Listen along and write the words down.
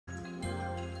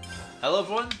Hello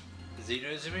everyone,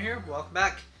 Xenoblade here. Welcome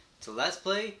back to Let's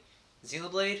Play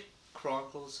Xenoblade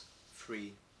Chronicles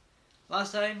 3.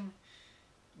 Last time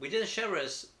we did a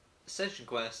Shevra's Ascension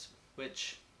quest,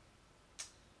 which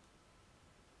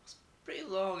was pretty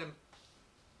long and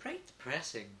pretty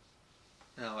depressing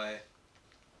in a way.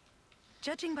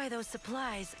 Judging by those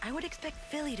supplies, I would expect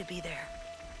Philly to be there.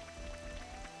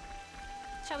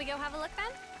 Shall we go have a look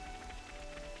then?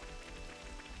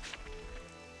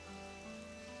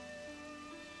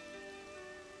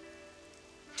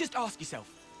 Just ask yourself,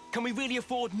 can we really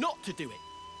afford not to do it?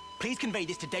 Please convey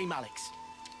this to Dame Alex.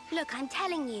 Look, I'm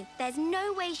telling you, there's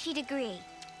no way she'd agree.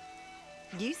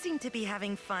 You seem to be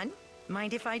having fun.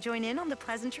 Mind if I join in on the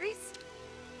pleasantries?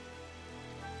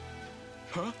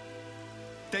 Huh?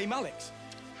 Dame Alex?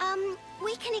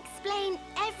 We can explain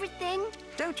everything.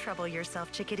 Don't trouble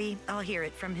yourself, Chickadee. I'll hear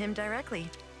it from him directly.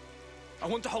 I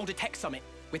want to hold a tech summit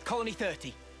with Colony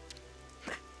 30.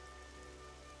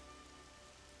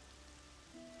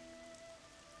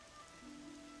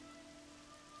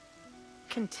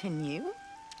 Continue?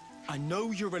 I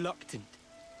know you're reluctant,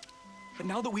 but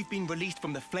now that we've been released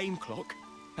from the Flame Clock,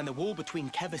 and the wall between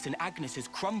Kevis and Agnes has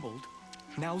crumbled,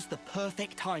 now's the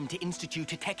perfect time to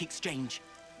institute a tech exchange.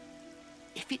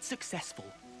 If it's successful,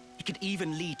 it could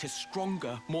even lead to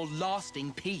stronger, more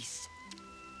lasting peace.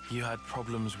 You had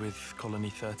problems with Colony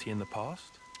 30 in the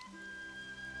past?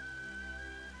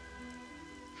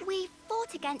 We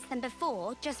fought against them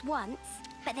before, just once,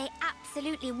 but they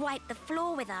absolutely wiped the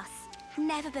floor with us.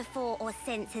 Never before or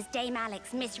since has Dame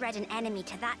Alex misread an enemy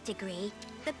to that degree.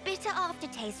 The bitter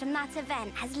aftertaste from that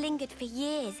event has lingered for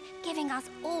years, giving us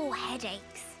all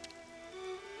headaches.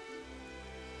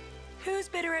 Who's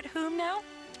bitter at whom now?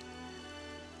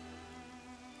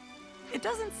 It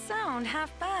doesn't sound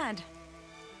half bad.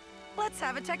 Let's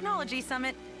have a technology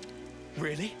summit.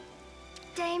 Really?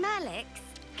 Dame Alex?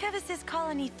 Kevis's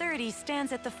Colony 30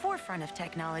 stands at the forefront of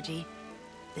technology.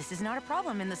 This is not a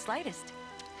problem in the slightest.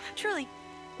 Truly,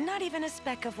 not even a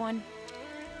speck of one.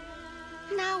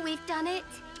 Now we've done it.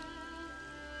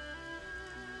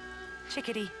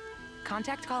 Chickadee,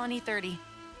 contact Colony 30.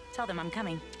 Tell them I'm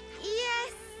coming.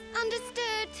 Yes,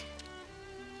 understood.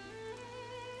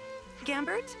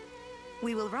 Gambert,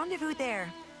 we will rendezvous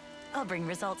there. I'll bring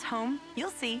results home. You'll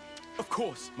see. Of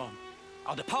course, Mom.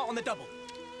 I'll depart on the double.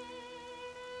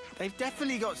 They've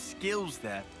definitely got skills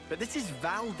there, but this is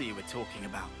Valdi we're talking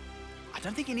about. I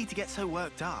don't think you need to get so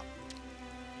worked up.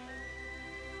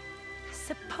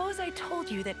 Suppose I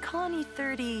told you that Colony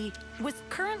 30 was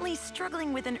currently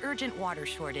struggling with an urgent water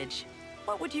shortage.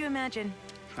 What would you imagine?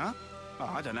 Huh? Oh,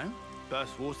 I don't know.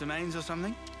 Burst water mains or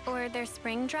something? Or their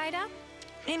spring dried up?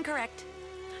 Incorrect.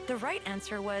 The right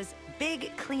answer was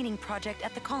big cleaning project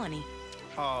at the colony.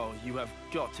 Oh, you have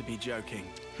got to be joking.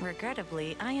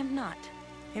 Regrettably, I am not.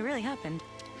 It really happened.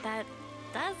 That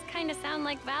does kind of sound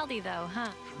like Valdi though, huh?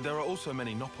 There are also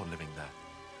many Nopon living there.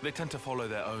 They tend to follow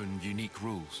their own unique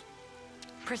rules.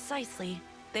 Precisely.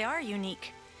 They are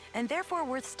unique, and therefore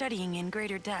worth studying in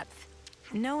greater depth.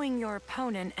 Knowing your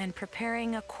opponent and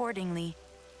preparing accordingly,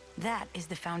 that is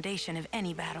the foundation of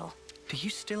any battle. Do you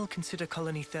still consider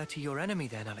Colony 30 your enemy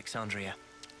then, Alexandria?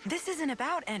 This isn't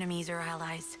about enemies or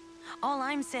allies. All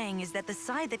I'm saying is that the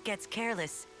side that gets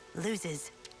careless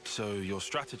loses. So your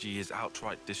strategy is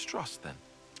outright distrust then?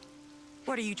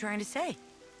 What are you trying to say?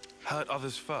 Hurt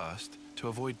others first to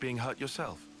avoid being hurt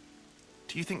yourself.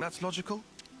 Do you think that's logical?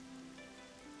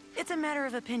 It's a matter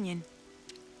of opinion.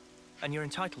 And you're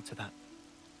entitled to that.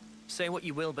 Say what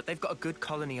you will, but they've got a good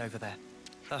colony over there.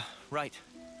 Right.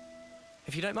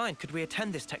 If you don't mind, could we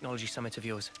attend this technology summit of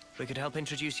yours? We could help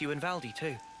introduce you and Valdi,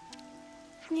 too.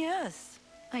 Yes.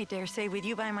 I dare say with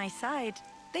you by my side,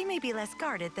 they may be less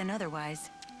guarded than otherwise.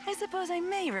 I suppose I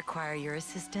may require your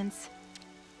assistance.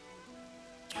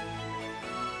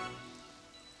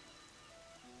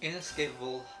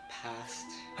 Inescapable past.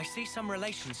 I see some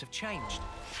relations have changed.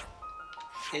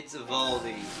 It's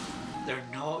Valdi. They're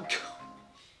not going.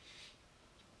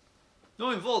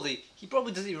 Knowing Valdi, he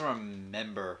probably doesn't even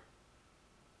remember.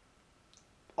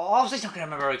 Oh, obviously he's not going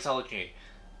to remember Alexandria.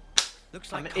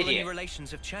 Looks I'm like an colony idiot.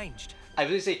 relations have changed. I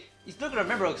really say, he's not going to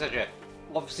remember Alexandria.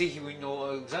 Obviously he would know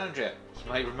Alexandria. He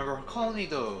might remember her colony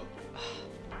though.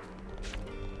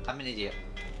 I'm an idiot.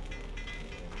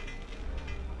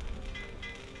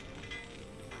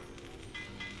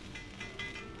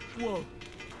 Whoa.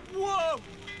 Whoa!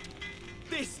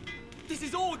 This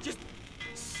is all just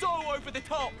so over the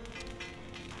top.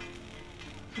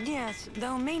 Yes,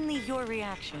 though mainly your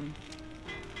reaction.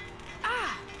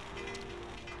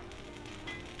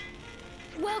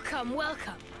 Welcome,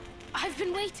 welcome. I've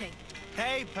been waiting.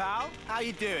 Hey, pal. How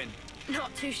you doing?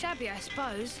 Not too shabby, I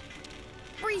suppose.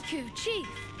 Riku, Chief,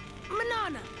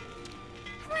 Manana.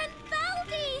 Friend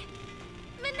Valdi!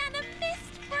 Manana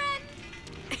missed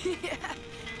friend! Yeah,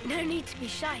 no need to be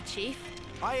shy, Chief.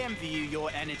 I envy you your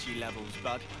energy levels,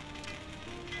 bud.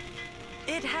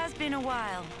 It has been a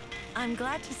while. I'm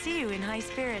glad to see you in high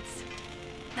spirits.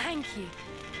 Thank you.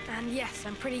 And yes,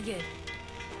 I'm pretty good.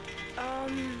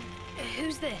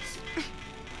 Who's this?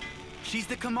 She's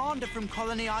the commander from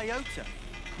Colony Iota.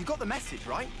 You got the message,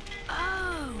 right?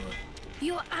 Oh,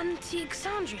 you're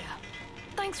Alexandria.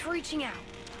 Thanks for reaching out.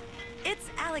 It's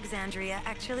Alexandria,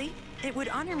 actually. It would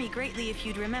honor me greatly if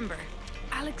you'd remember.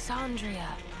 Alexandria.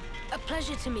 A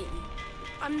pleasure to meet you.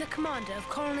 I'm the commander of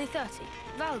Colony 30,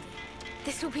 Valdi.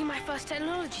 This will be my first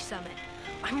technology summit.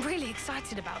 I'm really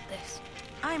excited about this.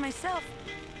 I myself,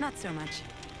 not so much.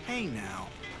 Hey now.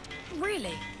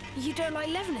 Really? You don't like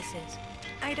Levinuses?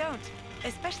 I don't,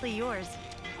 especially yours.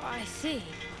 I see.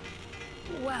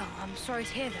 Well, I'm sorry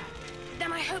to hear that.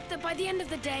 Then I hope that by the end of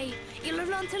the day, you'll have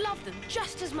learned to love them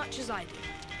just as much as I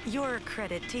do. You're a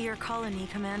credit to your colony,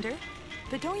 Commander.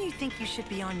 But don't you think you should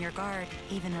be on your guard,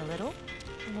 even a little?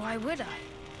 Why would I?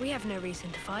 We have no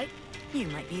reason to fight. You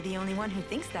might be the only one who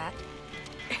thinks that.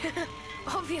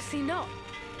 Obviously not.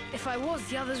 If I was,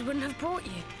 the others wouldn't have brought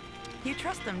you. You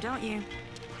trust them, don't you?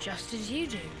 Just as you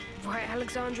do. Right,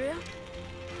 Alexandria?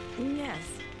 Yes,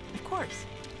 of course.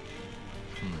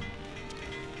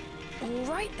 All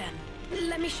right then.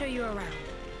 Let me show you around.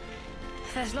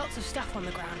 There's lots of stuff on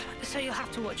the ground, so you'll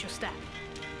have to watch your step.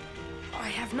 I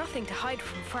have nothing to hide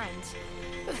from friends,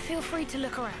 but feel free to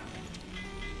look around.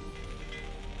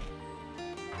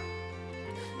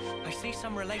 I see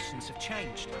some relations have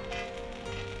changed.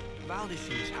 Valdi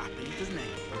seems happy, doesn't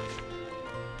he?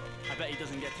 I bet he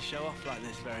doesn't get to show off like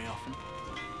this very often.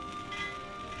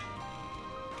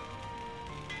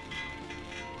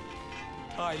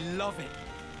 I love it.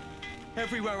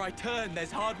 Everywhere I turn,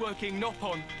 there's hard-working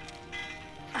Noppon.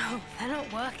 Oh, they're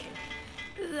not working.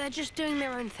 They're just doing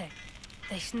their own thing.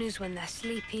 They snooze when they're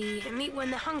sleepy and eat when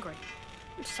they're hungry.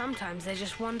 Sometimes they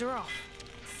just wander off.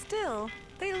 Still,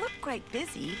 they look quite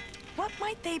busy. What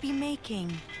might they be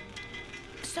making?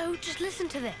 So just listen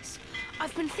to this.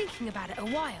 I've been thinking about it a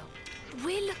while.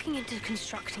 We're looking into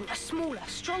constructing a smaller,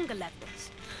 stronger Levinas,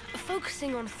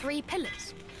 focusing on 3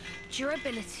 pillars: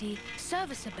 durability,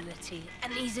 serviceability,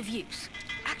 and ease of use.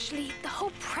 Actually, the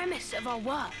whole premise of our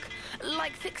work,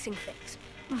 like fixing things,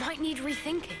 might need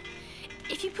rethinking.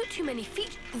 If you put too many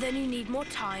features, then you need more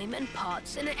time and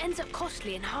parts, and it ends up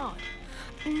costly and hard.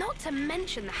 Not to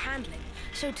mention the handling,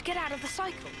 so to get out of the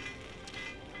cycle.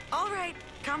 All right,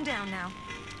 calm down now.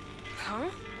 Huh?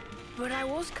 But I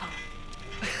was calm.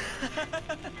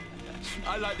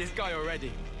 I like this guy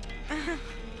already.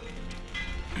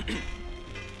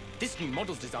 This new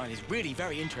model's design is really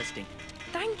very interesting.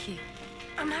 Thank you.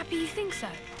 I'm happy you think so.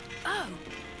 Oh,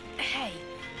 hey,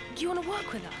 do you want to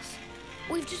work with us?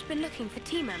 We've just been looking for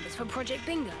team members for Project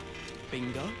Bingo.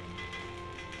 Bingo?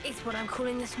 It's what I'm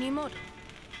calling this new model.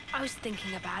 I was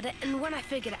thinking about it, and when I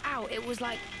figured it out, it was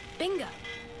like, bingo.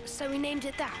 So we named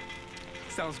it that.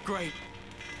 Sounds great.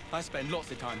 I spend lots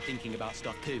of time thinking about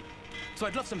stuff too. So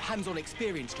I'd love some hands-on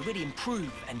experience to really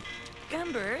improve and...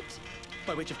 Gumbert?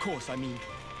 By which, of course, I mean...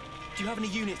 Do you have any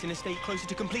units in a state closer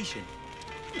to completion?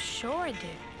 Sure I do.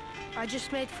 I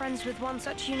just made friends with one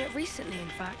such unit recently, in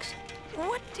fact.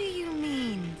 What do you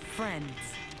mean, friends?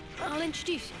 I'll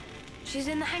introduce you. She's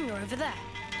in the hangar over there.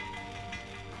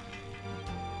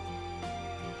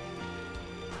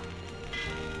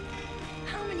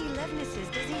 How many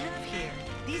Levinuses does he have here?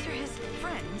 These are his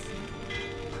friends.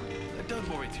 Don't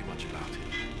worry too much about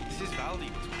it. This is Valdi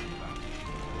we're talking about.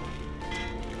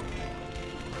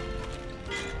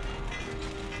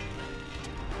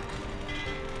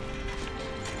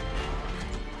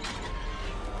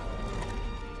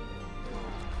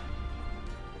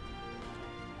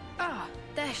 Ah,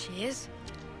 there she is.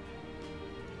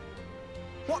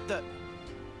 What the...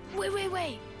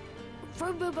 Wait.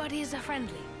 Robo-Buddy is a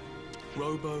friendly.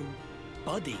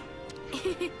 Robo-Buddy?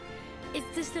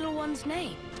 It's this little one's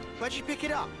name. Where'd you pick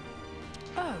it up?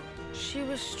 Oh, she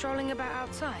was strolling about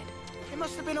outside. It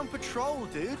must have been on patrol,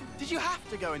 dude. Did you have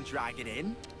to go and drag it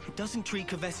in? It doesn't treat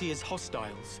Kevesi as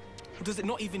hostiles. Or does it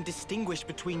not even distinguish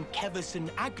between Kevis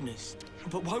and Agnes?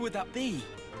 But why would that be?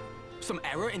 Some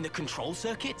error in the control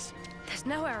circuits? There's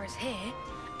no errors here,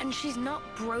 and she's not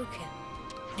broken.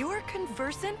 You're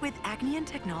conversant with Agnian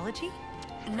technology?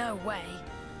 No way.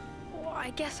 Well,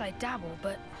 I guess I dabble,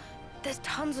 but there's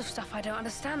tons of stuff I don't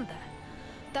understand there.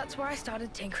 That's where I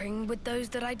started tinkering with those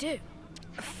that I do.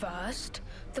 First,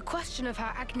 the question of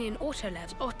how Agnian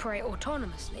autolevs operate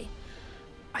autonomously.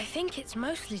 I I think it's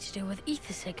mostly to do with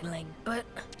ether signaling, but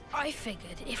I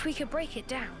figured if we could break it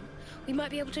down, we might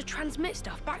be able to transmit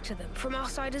stuff back to them from our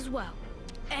side as well.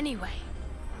 Anyway,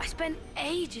 I spent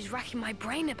ages racking my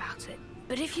brain about it,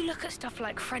 but if you look at stuff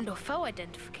like friend or foe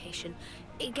identification,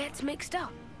 it gets mixed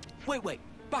up. Wait,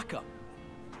 back up.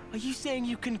 Are you saying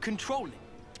you can control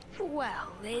it?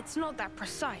 Well, it's not that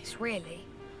precise, really.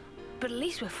 But at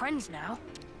least we're friends now.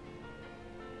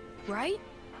 Right?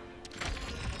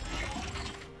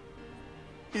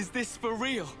 Is this for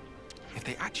real? If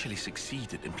they actually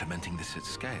succeed at implementing this at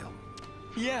scale,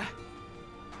 Yeah.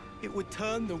 It would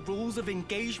turn the rules of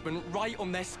engagement right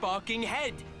on their sparking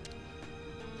head.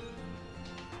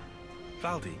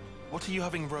 Valdi, what are you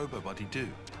having RoboBuddy do?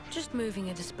 Just moving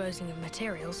and disposing of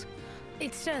materials.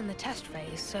 It's still in the test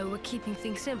phase, so we're keeping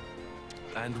things simple.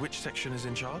 And which section is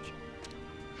in charge?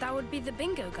 That would be the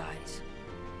bingo guys.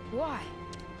 Why?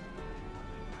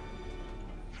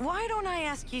 Why don't I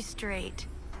ask you straight?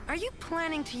 Are you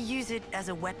planning to use it as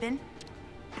a weapon?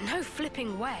 No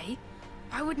flipping way.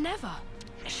 I would never.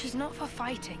 She's not for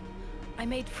fighting. I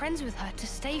made friends with her to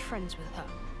stay friends with her.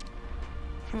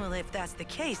 Well, if that's the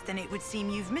case, then it would seem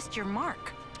you've missed your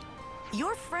mark.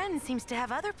 Your friend seems to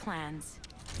have other plans.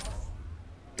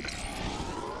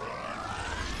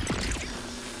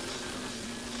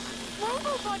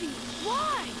 RoboBuddy,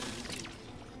 why?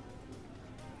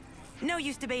 No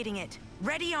use debating it.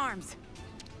 Ready arms.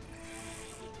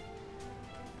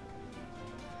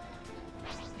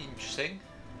 Interesting.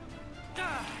 So,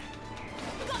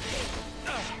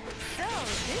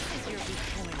 this is your weak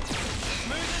point.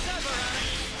 Smooth as ever, Alex.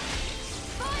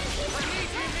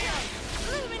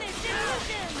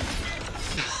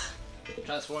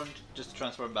 Transformed, just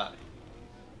transform back.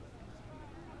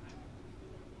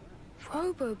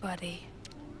 RoboBuddy.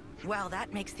 Well,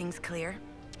 that makes things clear.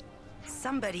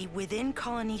 Somebody within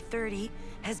Colony 30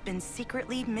 has been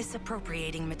secretly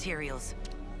misappropriating materials.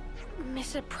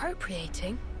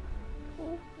 Misappropriating?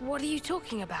 What are you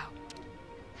talking about?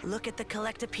 Look at the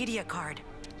Collectopedia card.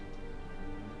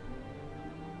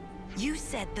 You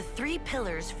said the 3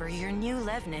 pillars for your new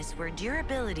Levnis were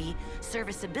durability,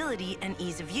 serviceability, and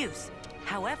ease of use.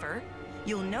 However,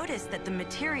 you'll notice that the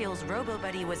materials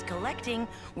RoboBuddy was collecting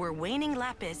were waning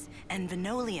lapis and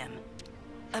vinolium.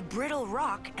 A brittle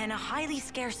rock and a highly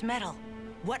scarce metal.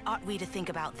 What ought we to think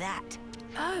about that?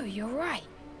 Oh, you're right.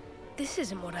 This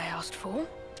isn't what I asked for.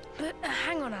 But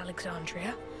hang on,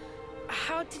 Alexandria.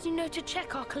 How did you know to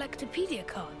check our Collectopedia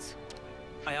cards?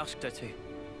 I asked her to.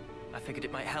 I figured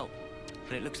it might help,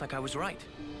 and it looks like I was right.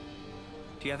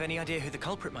 Do you have any idea who the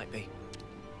culprit might be?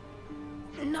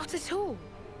 Not at all.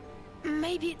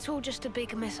 Maybe it's all just a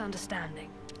big misunderstanding.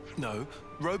 No,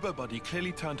 RoboBuddy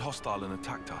clearly turned hostile and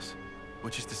attacked us.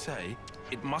 Which is to say,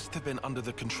 it must have been under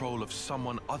the control of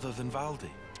someone other than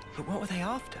Valdi. But what were they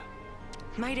after?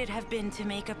 Might it have been to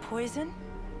make a poison?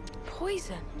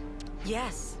 Poison?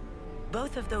 Yes.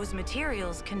 Both of those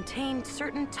materials contained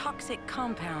certain toxic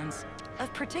compounds.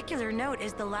 Of particular note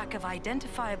is the lack of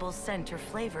identifiable scent or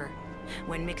flavor.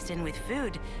 When mixed in with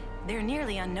food, they're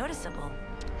nearly unnoticeable.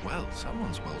 Well,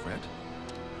 someone's well read.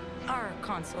 Our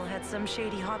consul had some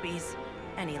shady hobbies,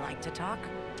 and he liked to talk.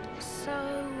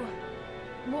 So,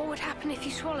 what would happen if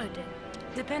you swallowed it?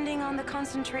 Depending on the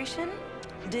concentration,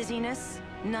 dizziness,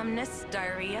 numbness,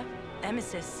 diarrhea,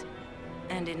 emesis.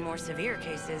 And in more severe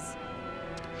cases...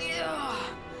 Ugh,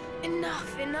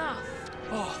 enough.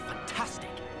 Oh, fantastic.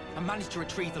 I managed to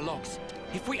retrieve the logs.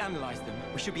 If we analyze them,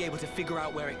 we should be able to figure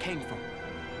out where it came from.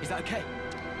 Is that okay?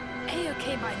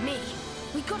 A-okay by me.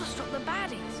 We gotta stop the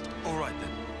baddies. All right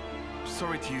then.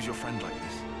 Sorry to use your friend like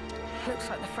this. Looks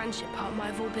like the friendship part might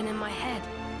have all been in my head.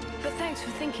 But thanks for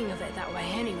thinking of it that way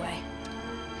anyway.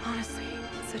 Honestly,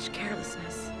 such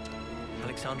carelessness.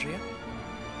 Alexandria?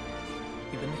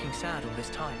 You've been looking sad all this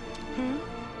time.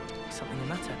 Is something the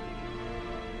matter?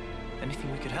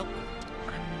 Anything we could help with?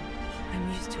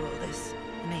 I'm used to all this,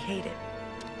 and I hate it.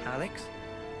 Alex?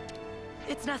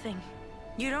 It's nothing.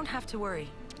 You don't have to worry.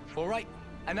 All right.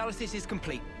 Analysis is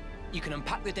complete. You can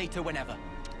unpack the data whenever.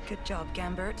 Good job,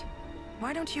 Gambert.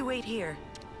 Why don't you wait here?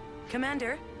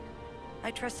 Commander,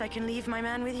 I trust I can leave my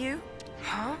man with you?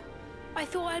 Huh? I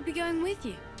thought I'd be going with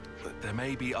you. But there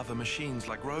may be other machines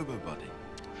like RoboBuddy.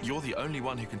 You're the only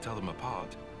one who can tell them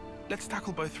apart. Let's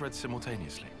tackle both threads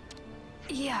simultaneously.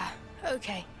 Yeah,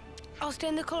 okay. I'll stay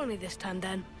in the colony this time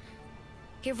then.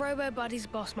 Give RoboBuddy's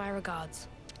boss my regards.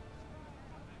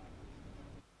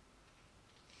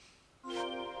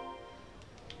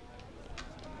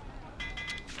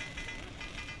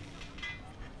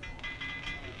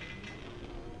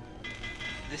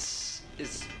 This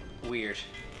is weird.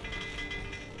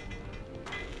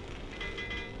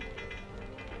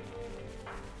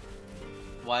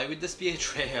 Why would this be a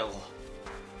trail?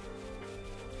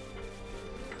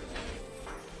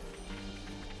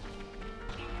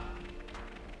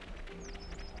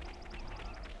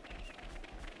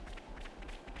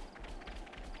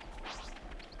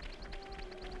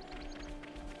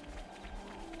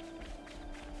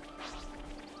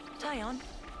 Tyon,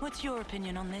 what's your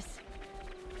opinion on this?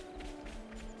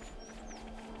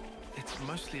 It's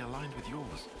mostly aligned with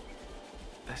yours.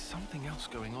 There's something else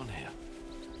going on here.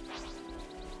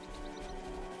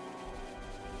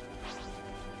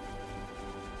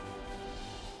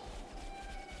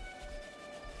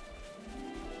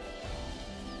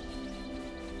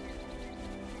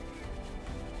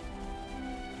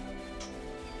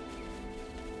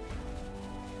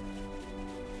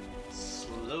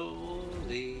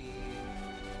 Slowly.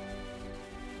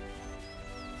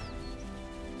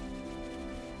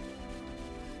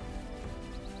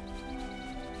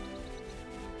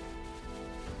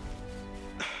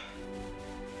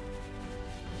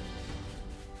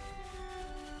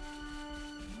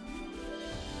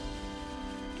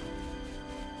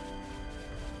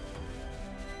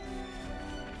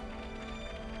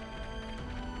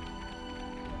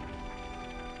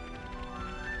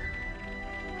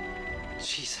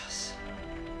 Jesus.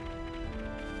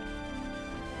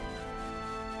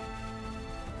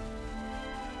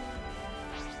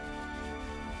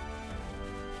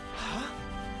 Huh?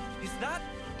 Is that?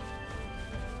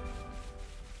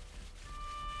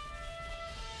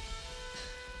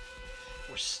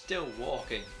 We're still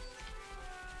walking.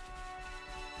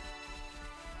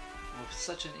 With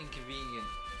such an inconvenient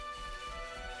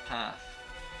path.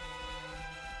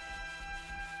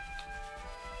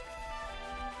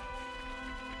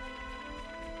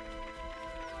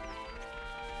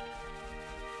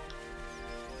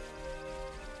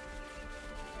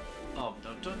 Oh,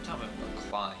 no, don't tell me I'm gonna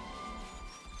climb.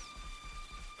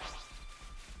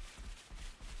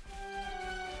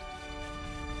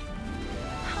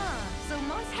 Huh, so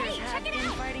monsters have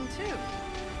infighting too.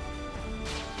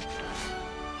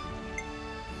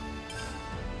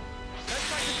 Don't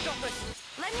try to stop us!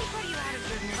 Let me put you out of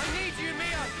your misery. I need you,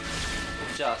 Mia!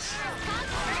 Just.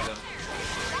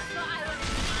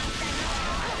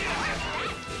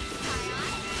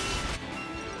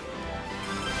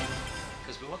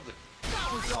 Because we want the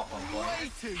top on point.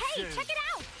 Way too Hey, soon. check it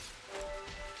out!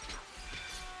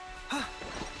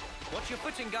 Watch your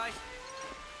footing, guys.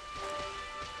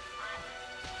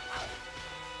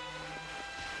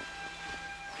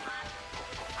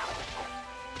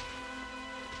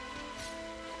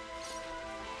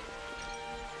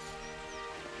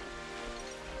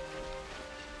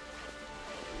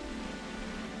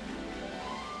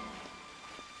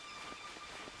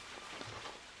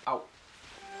 Ow.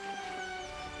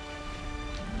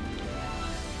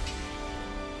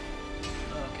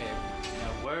 Okay,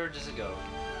 now where does it go?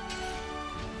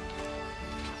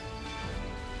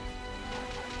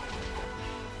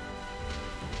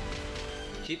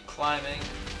 Keep climbing.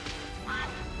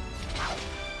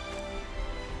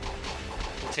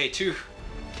 Take two.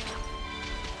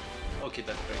 Okay,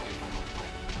 that's very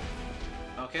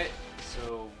good. Okay,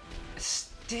 so it's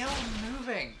still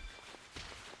moving.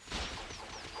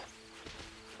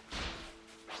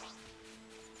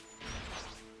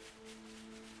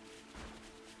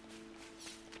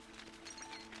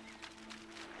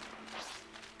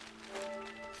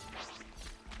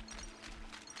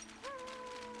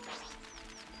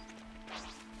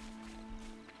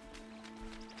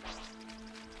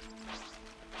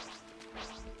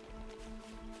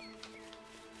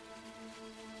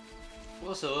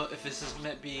 Also, if this is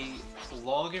meant to be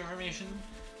log information,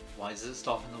 why does it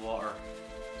stop in the water?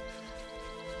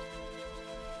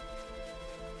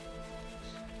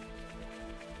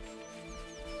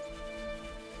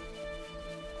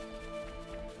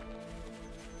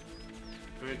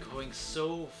 We're going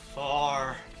so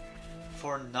far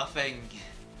for nothing.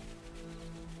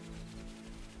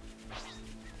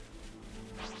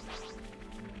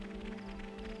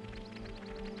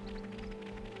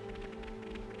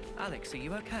 Alex, are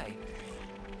you okay?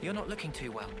 You're not looking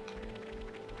too well.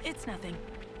 It's nothing.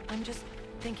 I'm just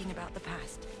thinking about the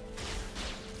past.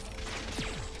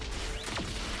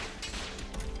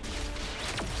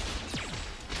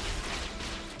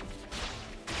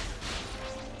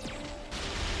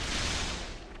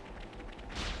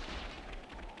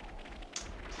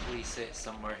 Please say it's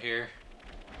somewhere here.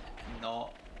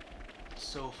 Not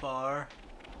so far.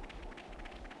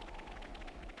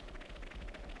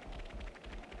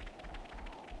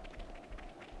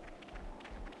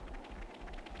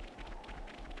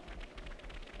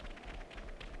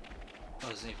 Oh,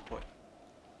 there's an even point.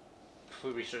 Before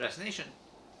we reach our destination.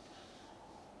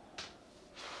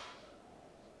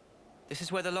 This is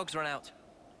where the logs run out.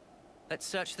 Let's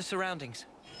search the surroundings.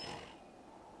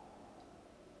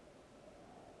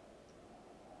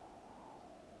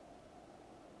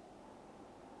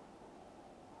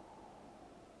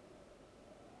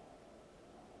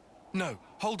 No,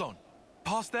 hold on.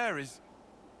 Past there is...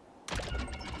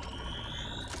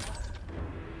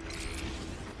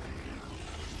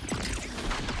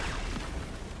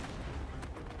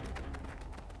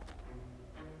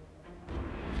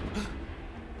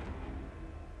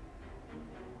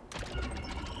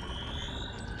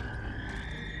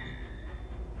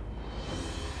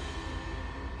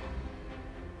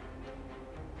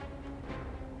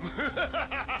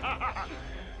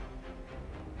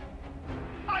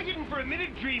 I didn't for a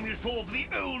minute dream you'd fall for the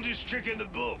oldest trick in the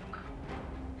book.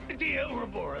 Dear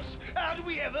Ouroboros, how do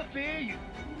we ever fear you?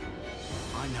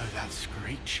 I know that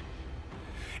screech.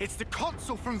 It's the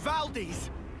consul from Valdi's.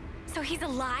 So he's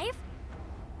alive?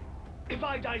 If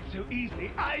I died so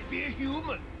easily, I'd be a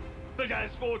human. But as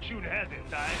fortune has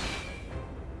it,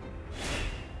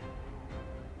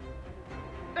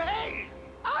 Hey!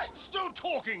 I'm still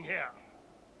talking here!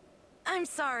 I'm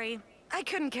sorry. I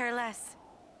couldn't care less.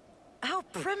 How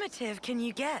primitive can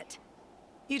you get?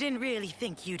 You didn't really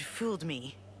think you'd fooled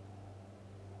me.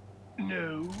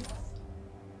 No.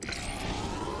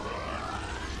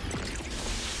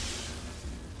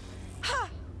 Ha!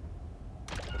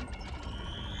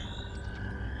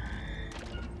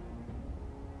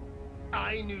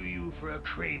 I knew you for a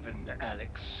craven,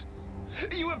 Alex.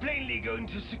 You were plainly going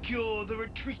to secure the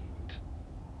retreat.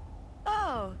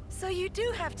 Oh, so you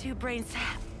do have two brains.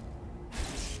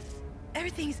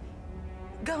 Everything's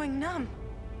going numb.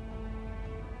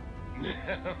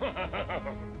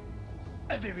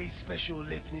 A very special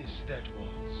liveness that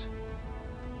was.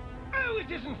 Oh,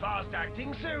 it isn't fast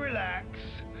acting, so relax.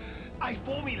 I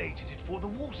formulated it for the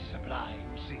water supply,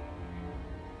 you see.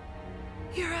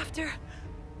 You're after...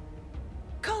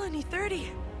 Colony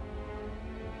 30.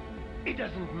 It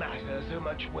doesn't matter so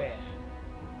much where.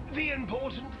 The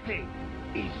important thing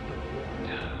is the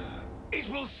water. It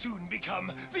will soon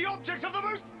become the object of the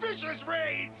most vicious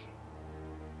raids!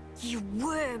 You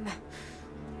worm!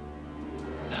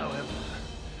 However,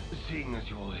 seeing as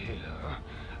you're here,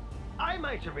 I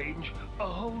might arrange a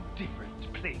whole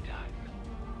different playtime.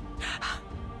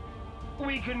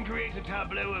 We can create a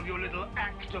tableau of your little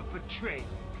act of betrayal.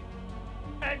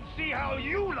 And see how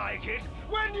you like it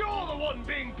when you're the one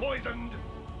being poisoned!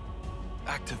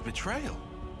 Act of betrayal?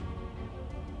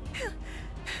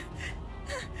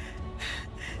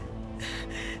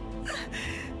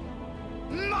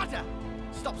 Mother!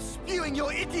 Stop spewing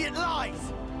your idiot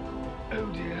lies! Oh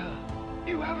dear.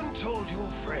 You haven't told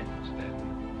your friends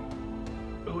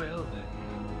then. Well then.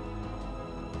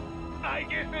 I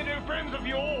guess they're no friends of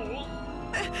yours.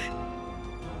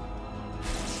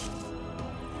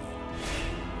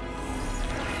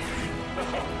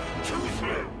 Too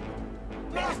slow!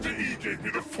 Master E gave me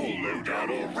the full lowdown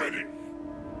already!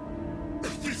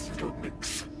 This little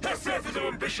minx has set with her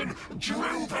ambition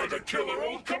drilled her to kill her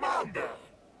old commander!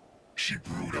 She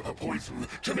brewed up a poison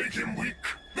to make him weak,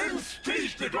 then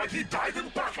staged it like he died in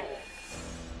battle!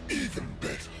 Even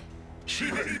better,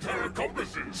 she made her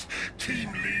accomplices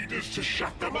team leaders to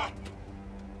shut them up!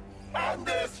 And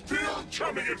they're still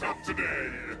chumming it up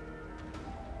today!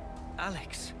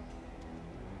 Alex.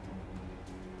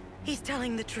 He's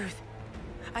telling the truth.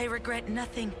 I regret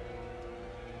nothing.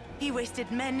 He wasted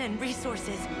men and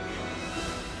resources,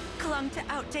 clung to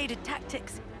outdated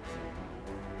tactics.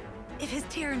 If his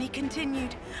tyranny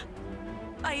continued,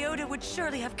 Iota would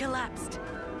surely have collapsed.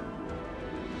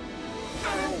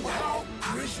 Oh, how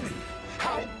grisly!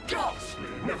 How ghastly!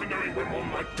 Never knowing when one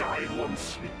might die in one's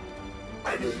sleep.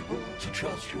 Unable to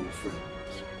trust your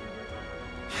friends.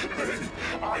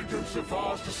 I'd go so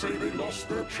far as to say they lost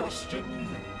their trust in you.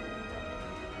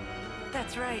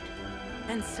 That's right.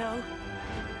 And so,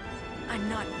 I'm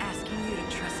not asking you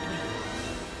to trust me.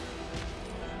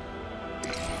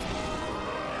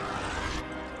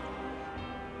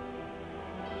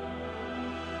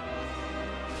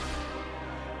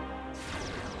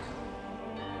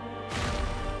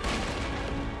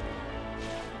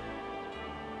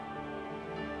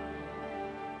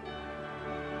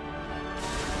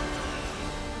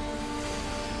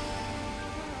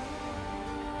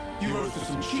 You rose to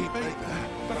some cheap bait there.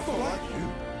 That's not like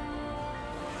you.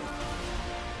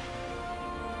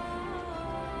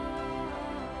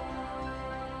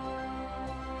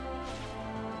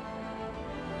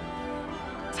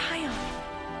 Tyon!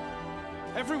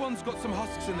 Everyone's got some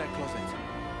husks in their closet.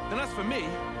 And as for me,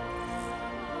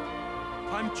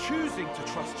 I'm choosing to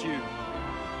trust you.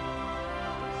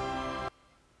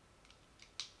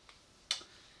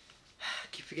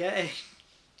 keep forgetting.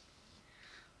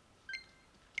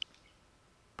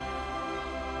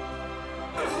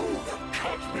 Oh,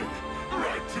 cut me!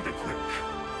 Right to the quick.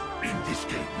 In this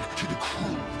game, to the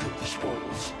crude get the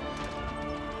spoils.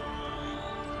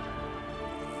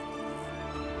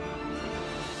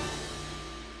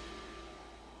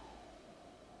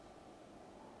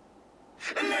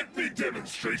 Let me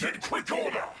demonstrate in quick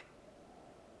order!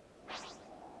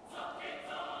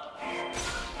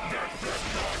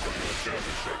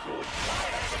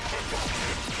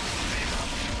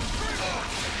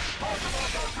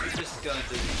 Just going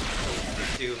to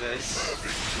do this.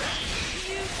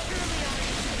 You truly are.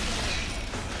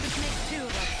 This makes two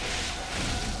of us.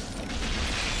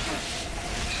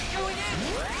 Going in!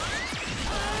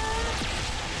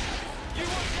 You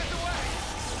won't get away!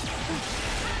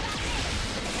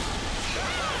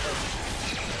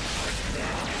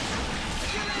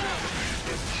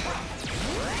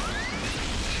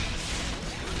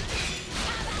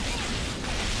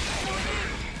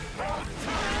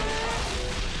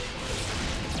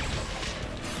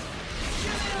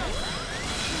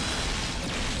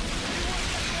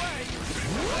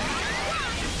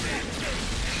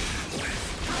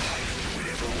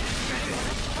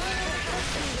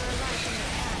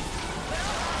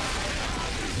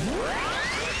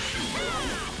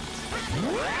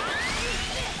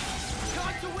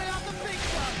 Time to weigh out the big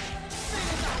gun!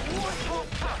 Feel that one hot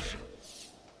passion!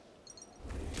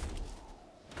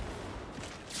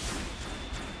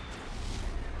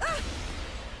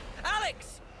 Alex!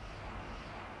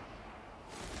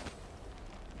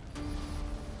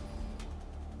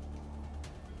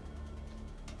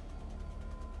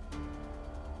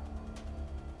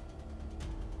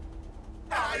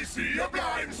 I see a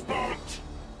blind spot!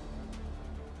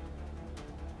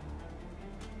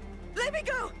 Let me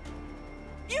go!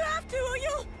 You have to, or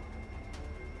you'll...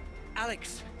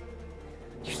 Alex,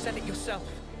 you said it yourself.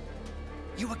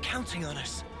 You were counting on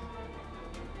us.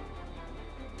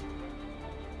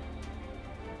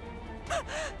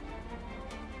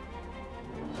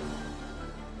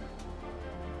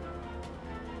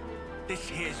 This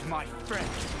here's my friend.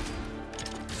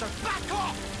 So back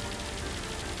off!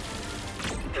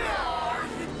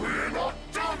 We're not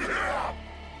done here!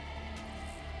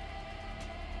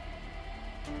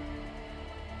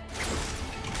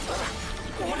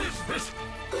 What is this?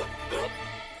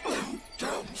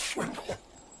 Damn swindle!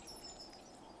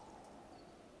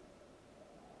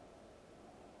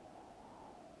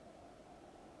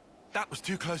 That was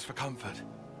too close for comfort.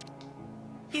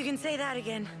 You can say that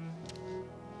again.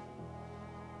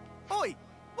 Oi!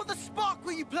 What the spark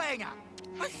were you playing at?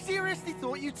 I seriously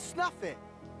thought you'd snuff it.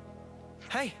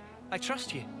 Hey, I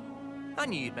trust you. I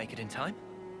knew you'd make it in time.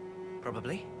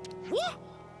 Probably. What?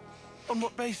 On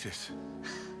what basis?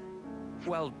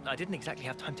 Well, I didn't exactly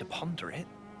have time to ponder it.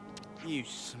 You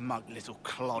smug little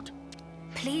clod.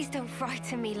 Please don't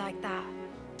frighten me like that.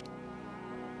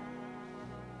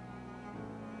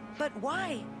 But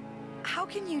why? How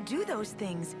can you do those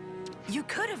things? You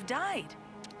could have died.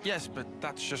 Yes, but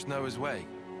that's just Noah's way.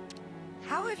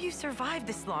 How have you survived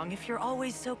this long if you're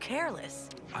always so careless?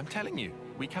 I'm telling you,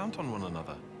 we count on one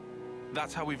another.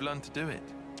 That's how we've learned to do it.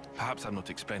 Perhaps I'm not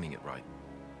explaining it right.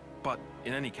 But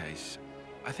in any case,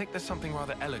 I think there's something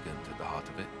rather elegant at the heart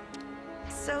of it.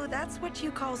 So that's what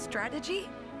you call strategy?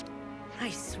 I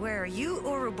swear, you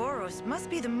Ouroboros must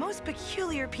be the most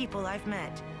peculiar people I've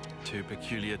met. Too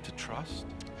peculiar to trust?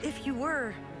 If you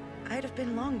were, I'd have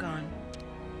been long gone.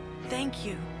 Thank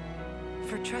you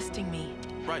for trusting me.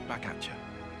 Right back at you.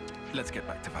 Let's get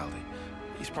back to Valdi.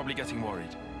 He's probably getting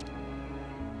worried.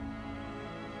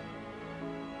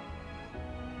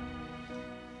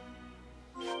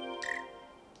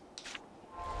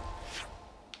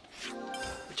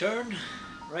 Return,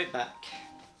 right back.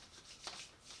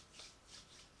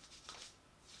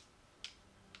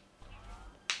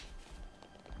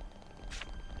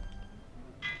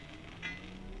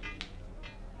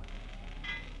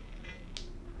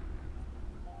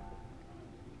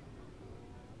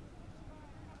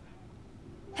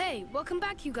 Hey, welcome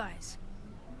back, you guys.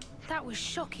 That was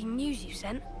shocking news you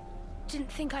sent.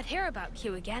 Didn't think I'd hear about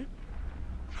Q again.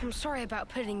 I'm sorry about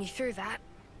putting you through that.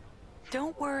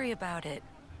 Don't worry about it.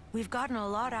 We've gotten a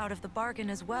lot out of the bargain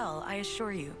as well, I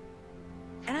assure you.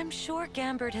 And I'm sure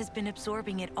Gambert has been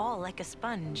absorbing it all like a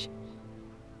sponge.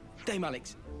 Dame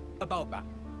Alex, about that.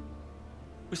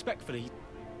 Respectfully,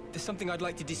 there's something I'd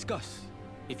like to discuss,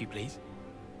 if you please.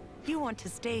 You want to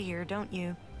stay here, don't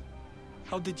you?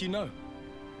 How did you know?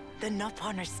 The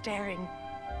Nopon are staring.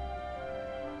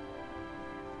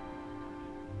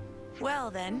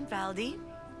 Well then, Valdi.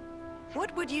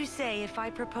 What would you say if I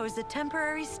proposed a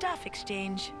temporary staff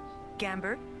exchange?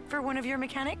 Gamber, for one of your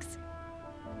mechanics?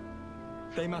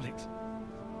 Dame Alex.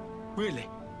 Really?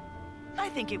 I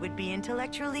think it would be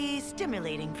intellectually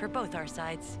stimulating for both our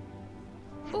sides.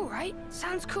 All right,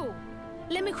 sounds cool.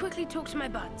 Let me quickly talk to my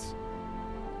buds.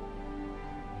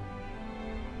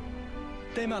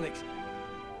 Dame Alex,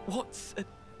 what's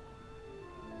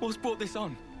brought this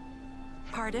on?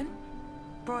 Pardon?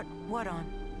 Brought what on?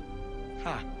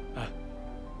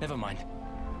 Never mind.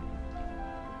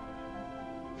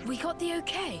 We got the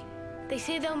okay. They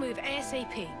say they'll move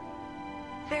ASAP.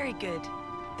 Very good.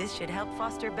 This should help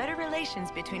foster better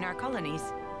relations between our colonies.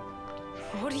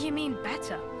 What do you mean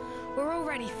better? We're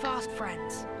already fast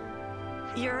friends.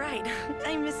 You're right.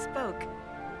 I misspoke.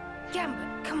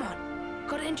 Gambit, come on.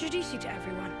 Gotta introduce you to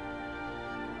everyone.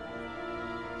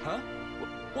 Huh?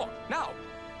 What? Now?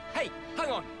 Hey, hang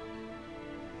on!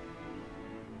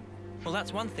 Well,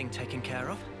 that's one thing taken care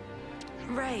of.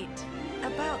 Right.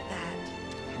 About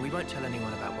that. We won't tell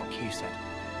anyone about what Q said.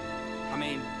 I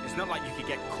mean, it's not like you could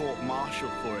get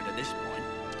court-martialed for it at this point.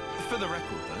 For the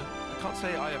record, though, I can't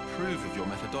say I approve of your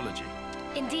methodology.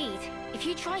 Indeed. If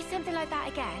you try something like that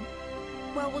again,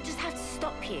 well, we'll just have to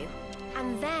stop you.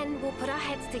 And then we'll put our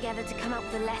heads together to come up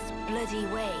with a less bloody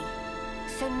way.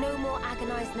 So no more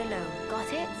agonizing alone.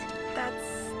 Got it?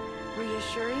 That's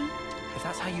reassuring. If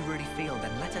that's how you really feel,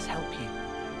 then let us help you.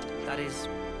 That is,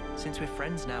 since we're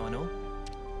friends now and all.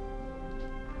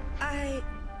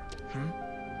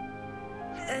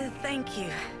 Thank you.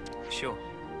 Sure.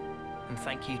 And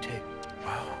thank you too.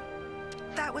 Wow.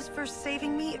 That was for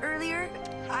saving me earlier.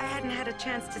 I hadn't had a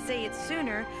chance to say it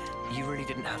sooner. You really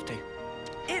didn't have to.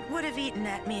 It would have eaten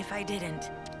at me if I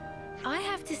didn't. I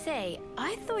have to say,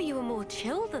 I thought you were more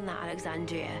chill than that,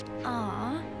 Alexandria.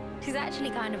 Aw. She's actually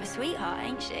kind of a sweetheart,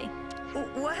 ain't she?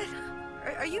 What?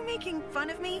 Are you making fun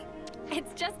of me?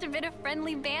 It's just a bit of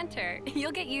friendly banter.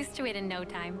 You'll get used to it in no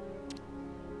time.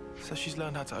 So she's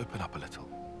learned how to open up a little.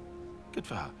 Good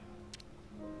for her.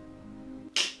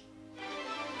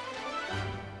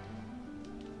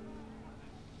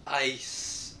 I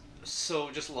so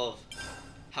just love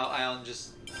how Ion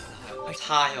just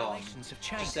Tyon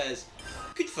just says,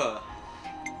 good for her.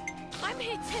 I'm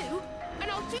here too, and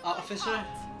I'll do my Officer part.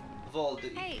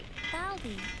 Valdi. Hey,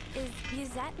 Valdi, is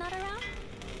Yuzette not around?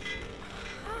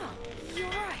 Ah, you're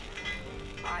right.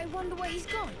 I wonder where he's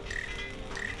gone.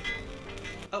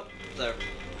 Oh, there.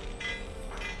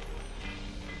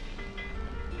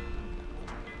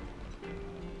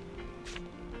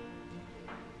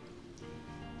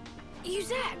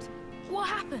 Yuzette, what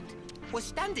happened? Was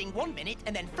standing 1 minute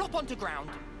and then flop onto ground.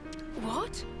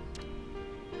 What?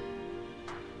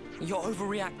 You're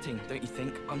overreacting, don't you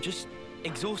think? I'm just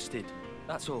exhausted,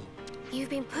 that's all. You've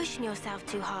been pushing yourself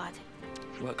too hard.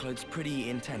 Workload's pretty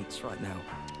intense right now.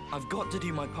 I've got to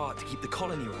do my part to keep the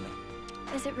colony running.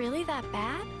 Is it really that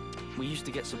bad? We used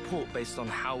to get support based on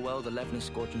how well the Levner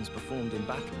squadrons performed in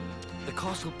battle. The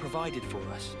castle provided for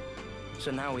us.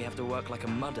 So now we have to work like a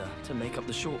mudder to make up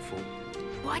the shortfall.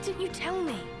 Why didn't you tell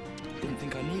me? Didn't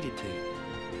think I needed to.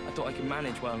 I thought I could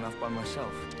manage well enough by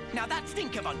myself. Now that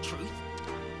stink of untruth.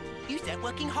 You said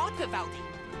working hard for Valdi.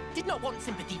 Did not want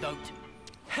sympathy vote.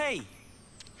 Hey!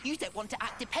 You said want to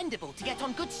act dependable to get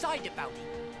on good side of Valdi.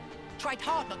 Tried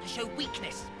hard not to show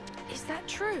weakness. Is that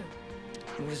true?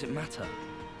 What does it matter?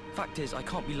 Fact is, I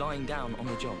can't be lying down on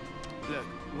the job. Look,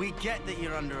 we get that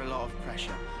you're under a lot of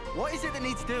pressure. What is it that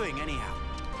needs doing, anyhow?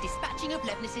 Dispatching of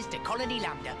Levnesses to Colony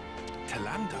Lambda. To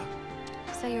Lambda?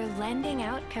 So you're lending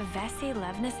out Kavesi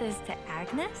Levnesses to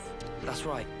Agnes? That's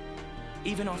right.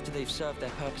 Even after they've served their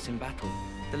purpose in battle,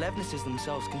 the Levnesses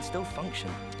themselves can still function.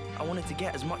 I wanted to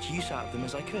get as much use out of them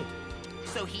as I could.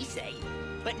 So he say.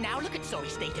 But now look at sorry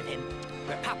state of him.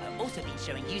 Where Papa also been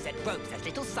showing you that ropes as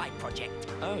little side project.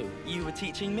 Oh, you were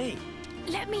teaching me?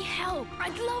 Let me help.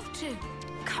 I'd love to.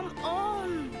 Come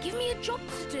on. Give me a job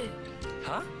to do.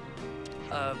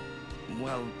 Huh?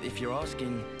 Well, if you're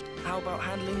asking, how about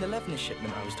handling the Levner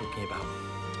shipment I was talking about?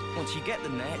 Once you get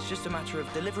them there, it's just a matter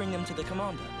of delivering them to the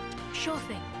commander. Sure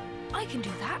thing. I can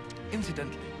do that.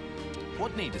 Incidentally,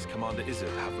 what need does Commander Izzard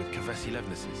have with Kavesi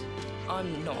Levnesses?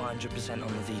 I'm not 100%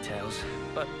 on the details,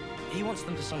 but he wants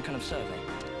them for some kind of survey.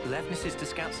 Levnesses to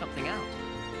scout something out.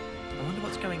 I wonder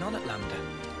what's going on at Lambda.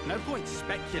 No point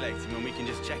speculating when we can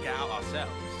just check it out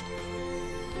ourselves.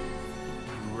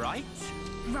 Right?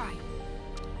 Right.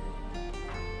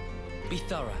 Be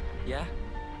thorough, yeah?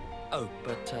 Oh,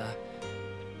 but,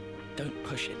 don't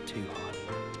push it too hard.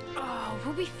 Oh,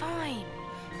 we'll be fine.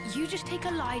 You just take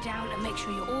a lie down and make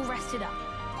sure you're all rested up.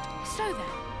 So then,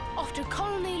 off to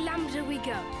Colony Lambda we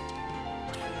go.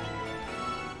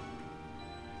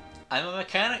 I'm a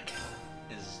mechanic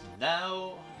is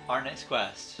now our next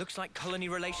quest. Looks like colony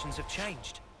relations have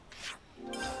changed.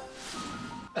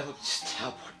 I will just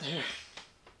teleport there.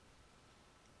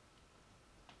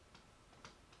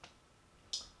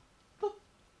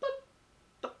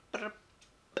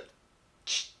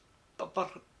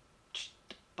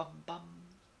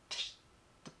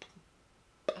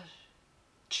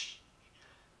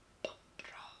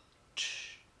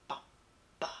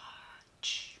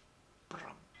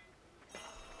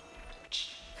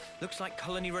 Looks like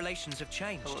colony relations have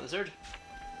changed. Hello, Lizard.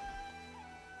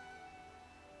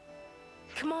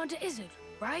 Commander Izzard,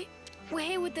 right? We're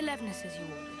here with the Levnesses you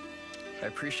ordered. I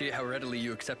appreciate how readily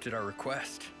you accepted our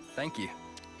request. Thank you.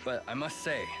 But I must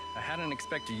say, I hadn't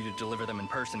expected you to deliver them in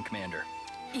person, Commander.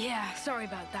 Yeah, sorry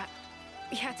about that.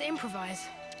 We had to improvise.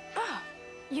 Ah,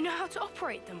 you know how to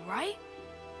operate them, right?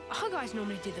 Our guys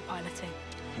normally do the piloting.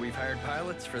 We've hired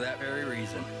pilots for that very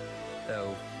reason.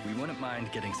 Though, we wouldn't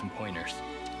mind getting some pointers.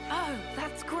 Oh,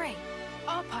 that's great.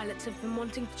 Our pilots have been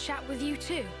wanting to chat with you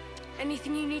too.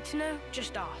 Anything you need to know,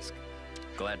 just ask.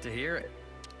 Glad to hear it.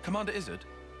 Commander Izzard,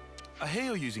 I hear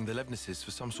you're using the Levnesses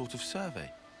for some sort of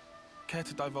survey. Care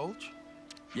to divulge?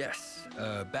 Yes,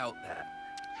 about that.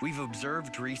 We've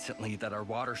observed recently that our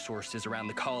water sources around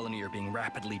the colony are being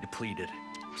rapidly depleted.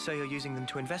 So you're using them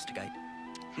to investigate?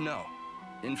 No.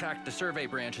 In fact, the survey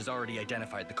branch has already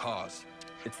identified the cause.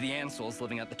 It's the Ansels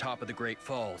living at the top of the Great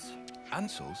Falls.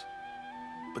 Ansels?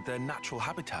 But their natural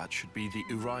habitat should be the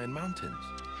Urian Mountains.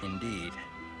 Indeed.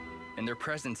 And their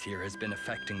presence here has been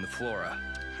affecting the flora.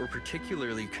 We're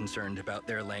particularly concerned about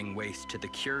their laying waste to the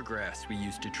cure grass we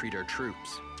use to treat our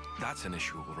troops. That's an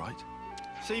issue, all right.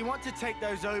 So you want to take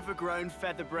those overgrown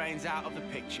feather brains out of the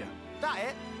picture? That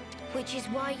it? Which is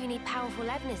why you need powerful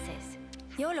Levnesses.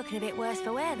 You're looking a bit worse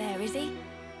for wear there, Izzy.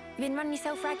 You been running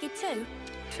yourself ragged too?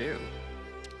 Too?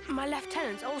 My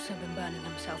lieutenant's also been burning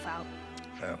himself out.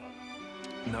 Oh.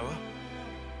 Noah?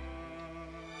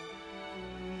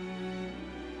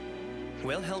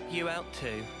 We'll help you out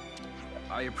too.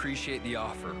 I appreciate the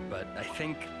offer, but I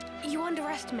think... You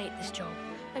underestimate this job,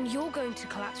 and you're going to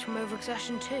collapse from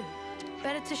overexertion too.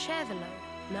 Better to share the load,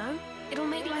 no? It'll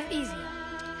make life easier.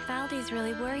 Valdi's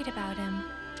really worried about him.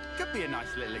 Could be a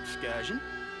nice little excursion.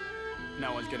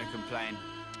 No one's gonna complain.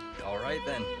 All right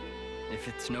then. If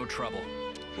it's no trouble.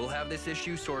 We'll have this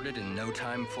issue sorted in no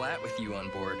time flat with you on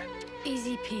board.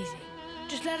 Easy peasy.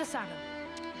 Just let us at him.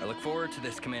 I look forward to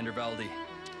this, Commander Valdi.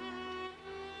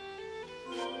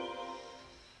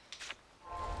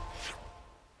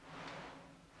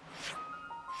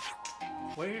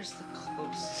 Where's the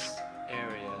closest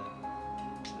area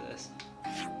to this?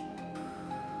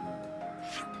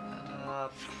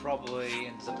 Probably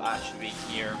ends up actually being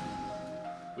here.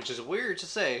 Which is weird to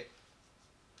say,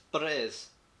 but it is.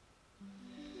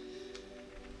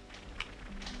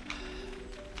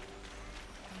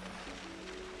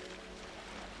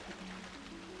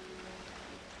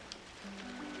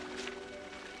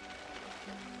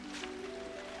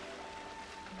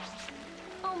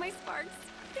 Oh, my Sparks.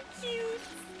 They're cute.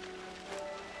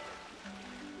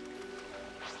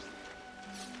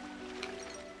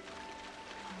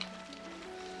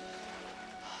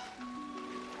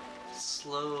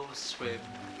 Slow swim.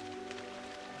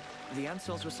 The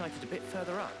Ansels were sighted a bit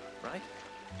further up, right?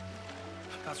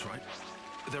 That's right.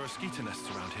 There are skeeter nests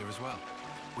around here as well.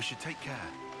 We should take care.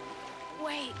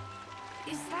 Wait,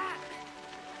 is that...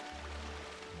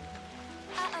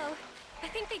 Uh-oh. I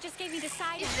think they just gave me the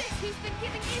side. Is this who's been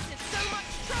giving Izzard so much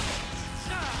trouble?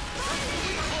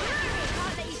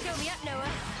 Can't let you show me up, Noah.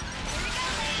 Here we go,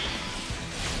 ladies.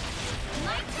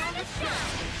 My turn to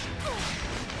shine.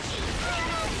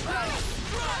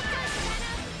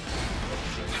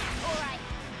 All right,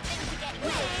 things are getting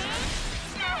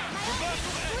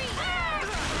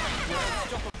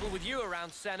Unstoppable with you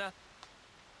around, Senna.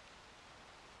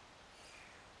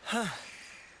 Huh.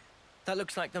 That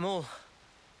looks like them all.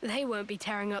 They won't be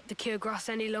tearing up the cure grass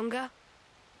any longer.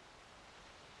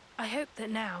 I hope that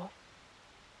now...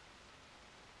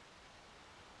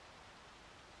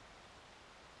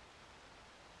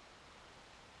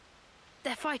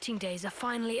 their fighting days are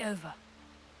finally over.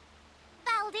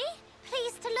 Valdi,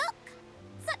 pleased to look.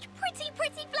 Such pretty,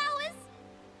 pretty flowers.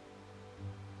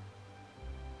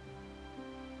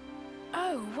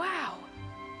 Oh, wow.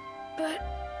 But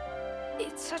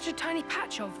it's such a tiny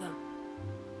patch of them.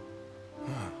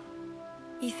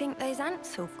 You think those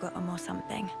ants have got them or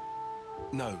something?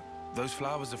 No, those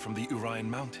flowers are from the Urian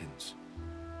Mountains.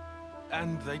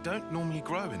 And they don't normally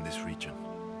grow in this region.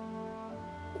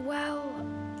 Well,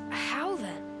 how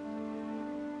then?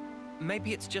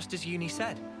 Maybe it's just as Uni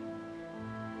said.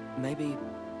 Maybe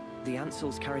the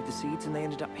Ansels carried the seeds and they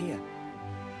ended up here.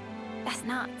 That's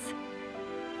nuts.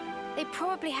 They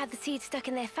probably had the seed stuck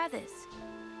in their feathers.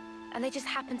 And they just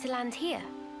happened to land here.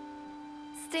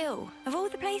 Still, of all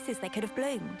the places they could have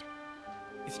bloomed.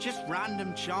 It's just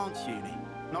random chance, Uni.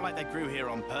 Not like they grew here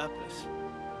on purpose.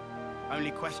 Only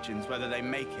questions whether they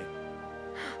make it.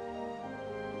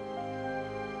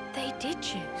 They did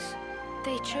choose.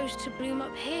 They chose to bloom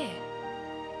up here.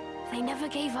 They never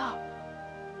gave up.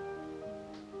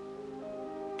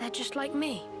 They're just like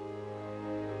me.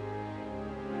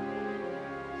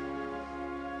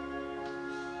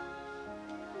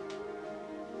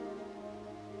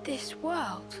 This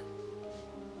world,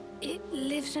 it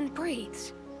lives and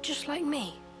breathes, just like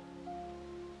me.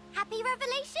 Happy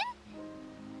revelation?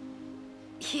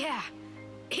 Yeah,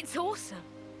 it's awesome.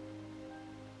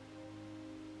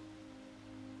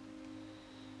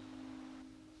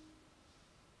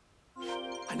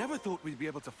 I never thought we'd be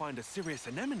able to find a serious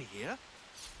anemone here.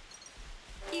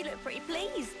 You look pretty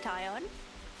pleased, Tyon.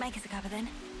 Make us a cuppa then.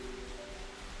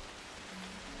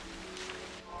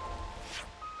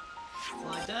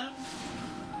 Fly down.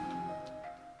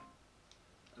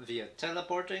 Via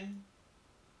teleporting.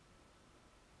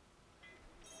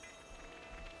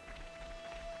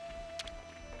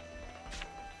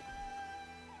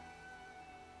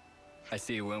 I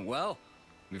see it went well.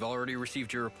 We've already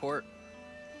received your report.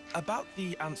 About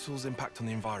the Ansel's impact on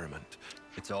the environment.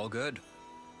 It's all good.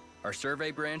 Our survey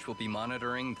branch will be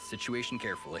monitoring the situation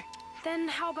carefully. Then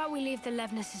how about we leave the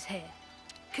Levnesses here?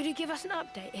 Could you give us an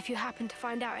update if you happen to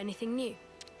find out anything new?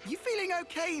 You feeling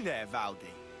okay there,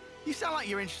 Valdi? You sound like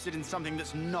you're interested in something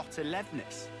that's not a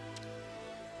Levnis.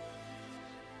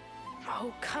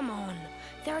 Oh, come on.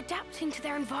 They're adapting to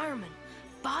their environment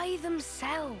by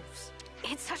themselves.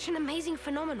 It's such an amazing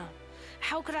phenomenon.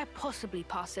 How could I possibly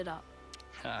pass it up?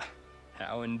 Ha,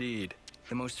 how indeed.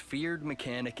 The most feared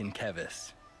mechanic in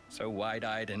Kevis. So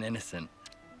wide-eyed and innocent.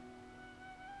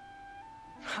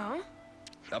 Huh?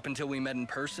 Up until we met in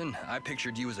person, I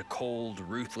pictured you as a cold,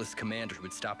 ruthless commander who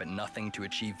would stop at nothing to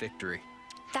achieve victory.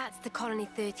 That's the Colony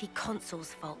 30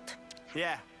 Consul's fault.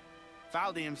 Yeah.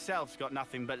 Valdi himself's got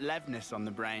nothing but Levnis on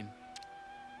the brain.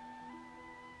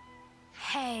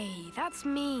 Hey, that's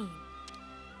mean.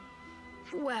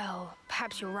 Well,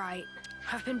 perhaps you're right.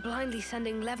 I've been blindly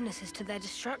sending Levnesses to their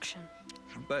destruction.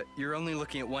 But you're only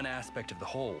looking at one aspect of the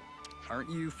whole. Aren't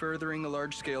you furthering a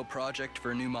large-scale project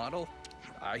for a new model?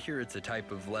 I hear it's a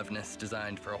type of Levnis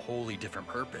designed for a wholly different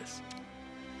purpose.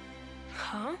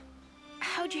 Huh?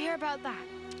 How'd you hear about that?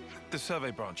 The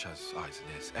survey branch has eyes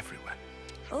and ears everywhere.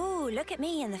 Oh, look at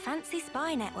me and the fancy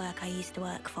spy network I used to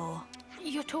work for.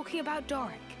 You're talking about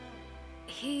Doric.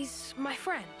 He's my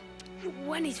friend.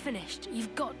 When he's finished,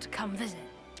 you've got to come visit.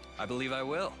 I believe I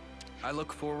will. I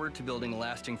look forward to building a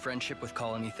lasting friendship with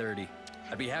Colony 30.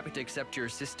 I'd be happy to accept your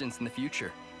assistance in the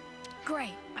future.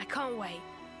 Great, I can't wait.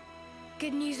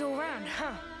 Good news all round,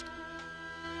 huh?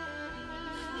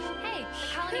 Hey,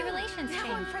 the colony relations Now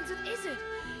team. I'm friends with Izzard.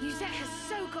 Yuzette has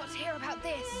so got to hear about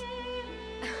this.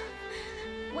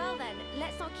 Well then,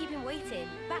 let's not keep him waiting.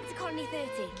 Back to Colony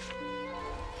 30.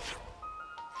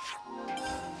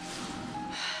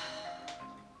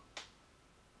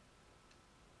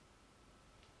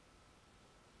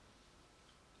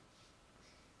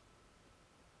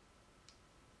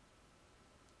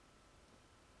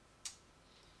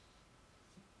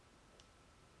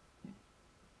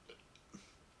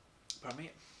 Pardon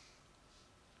me?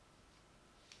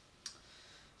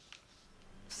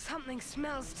 Something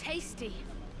smells tasty.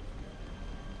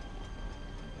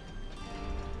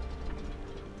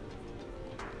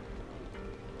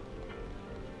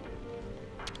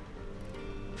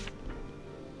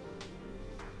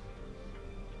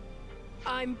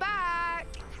 I'm back!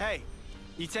 Hey,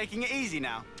 you taking it easy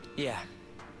now? Yeah.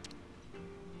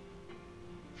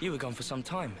 You were gone for some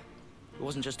time. It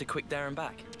wasn't just a quick there and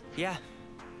back. Yeah,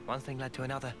 one thing led to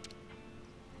another.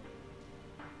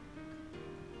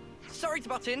 Sorry to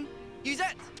butt in.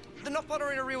 Yuzette, the Noppon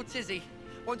are in a real tizzy.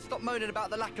 Won't stop moaning about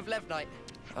the lack of Levnite.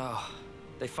 Oh,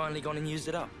 they finally gone and used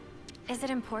it up. Is it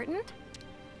important?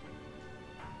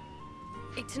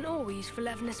 It's an ore we use for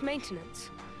Levnis maintenance.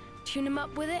 Tune them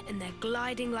up with it and they're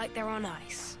gliding like they're on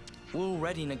ice. We're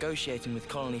already negotiating with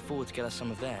Colony 4 to get us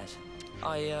some of theirs.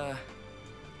 I,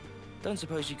 don't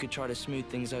suppose you could try to smooth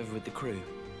things over with the crew,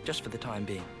 just for the time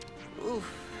being.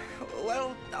 Oof.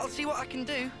 Well, I'll see what I can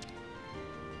do.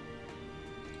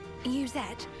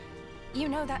 Yuzette, you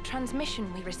know that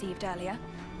transmission we received earlier?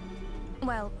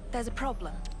 Well, there's a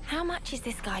problem. How much is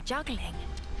this guy juggling?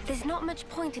 There's not much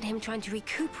point in him trying to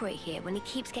recuperate here when he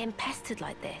keeps getting pestered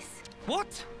like this.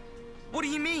 What? What do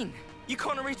you mean? You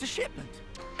can't arrange the shipment?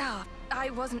 Ah, I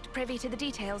wasn't privy to the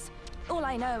details. All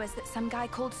I know is that some guy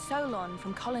called Solon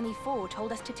from Colony 4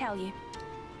 told us to tell you.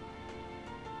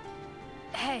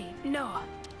 Hey, Noah.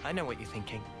 I know what you're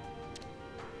thinking.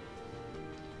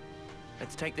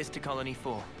 Let's take this to Colony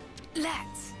 4.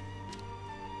 Let's.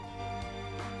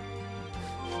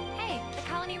 Hey, the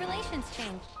colony relations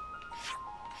changed.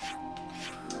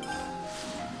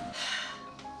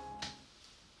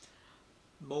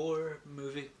 More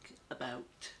moving about.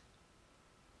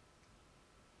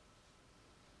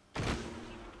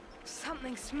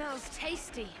 Something smells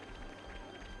tasty.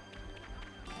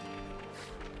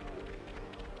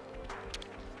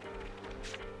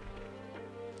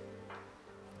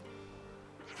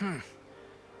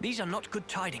 These are not good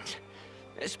tidings,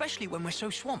 especially when we're so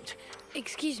swamped.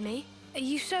 Excuse me, are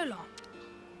you Solon?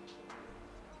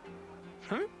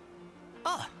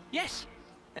 Ah, yes.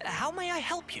 How may I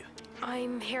help you?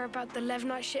 I'm here about the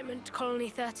Levnite shipment to Colony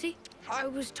 30. I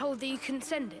was told that you couldn't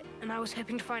send it, and I was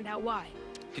hoping to find out why.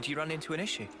 Did you run into an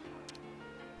issue?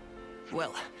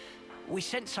 Well, we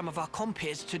sent some of our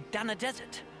compeers to Dana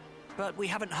Desert, but we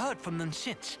haven't heard from them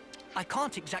since. I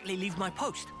can't exactly leave my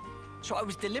post, so I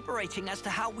was deliberating as to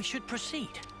how we should proceed.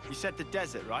 You said the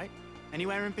desert, right?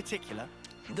 Anywhere in particular?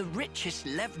 The richest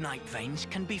Levnite veins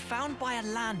can be found by a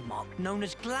landmark known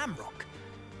as Glamrock,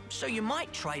 so you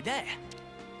might try there.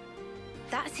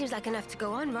 That seems like enough to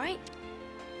go on, right?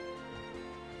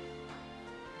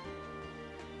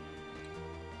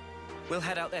 We'll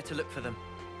head out there to look for them.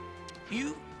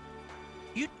 You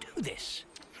do this?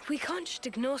 We can't just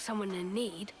ignore someone in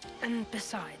need. And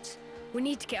besides, we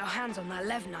need to get our hands on that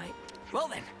Levnite. Well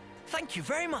then, thank you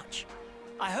very much.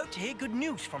 I hope to hear good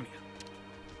news from you.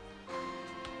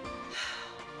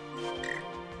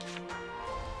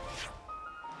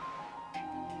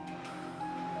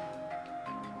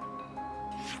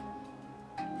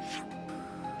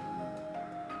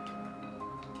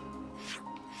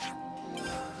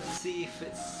 Let's see if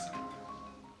it's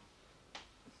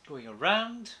going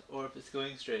around or if it's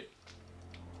going straight.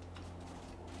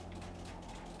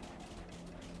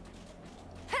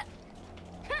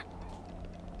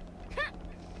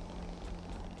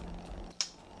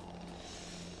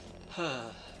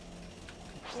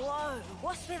 Whoa,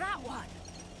 what's with that one?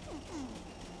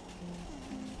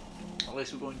 At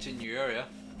least we're going to a new area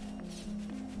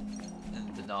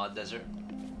in the Nod Desert.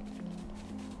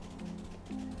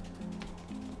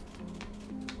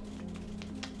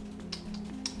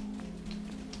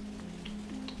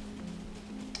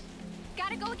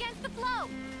 Gotta go against the flow.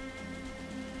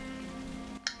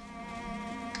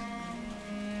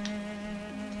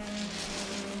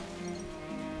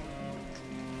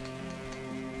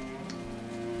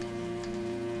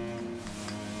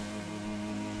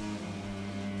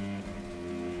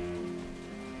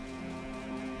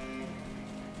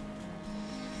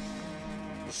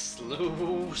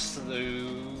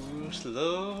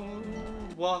 Slow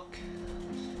walk.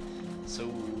 So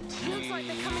Looks like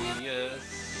they're coming up.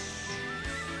 tedious.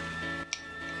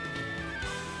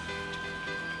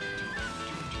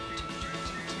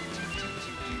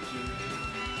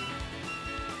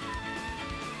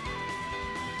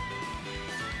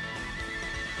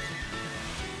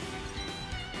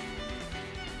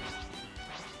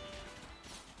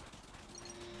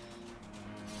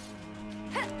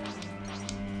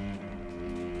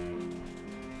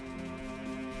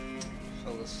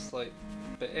 Fill a slight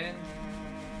bit in.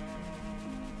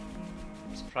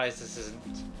 I'm surprised this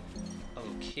isn't a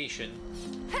location.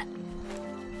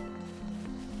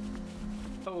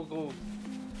 But we'll go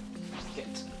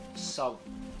get some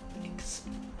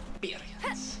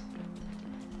experience.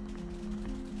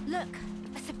 Look,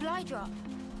 a supply drop.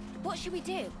 What should we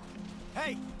do?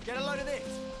 Hey, get a load of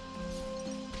this.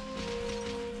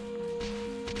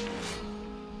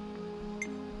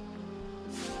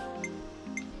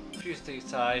 Few things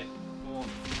aside, we won't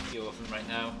deal with them right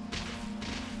now.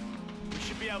 We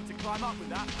should be able to climb up with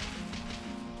that.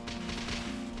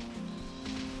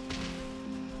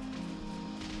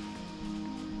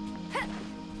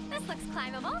 This looks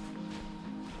climbable.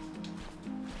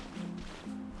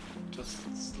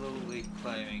 Just slowly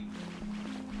climbing.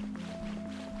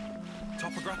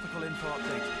 Topographical info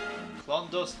update.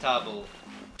 Klondos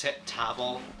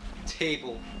Table.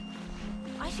 Table.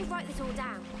 I should write this all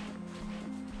down.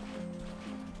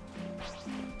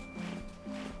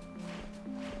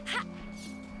 Ha!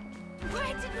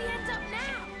 Where did we end up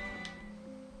now?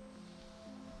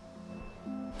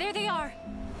 There they are.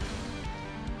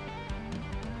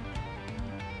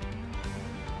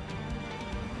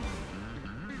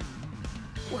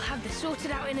 We'll have this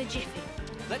sorted out in a jiffy.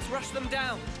 Let's rush them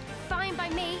down. Fine by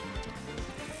me.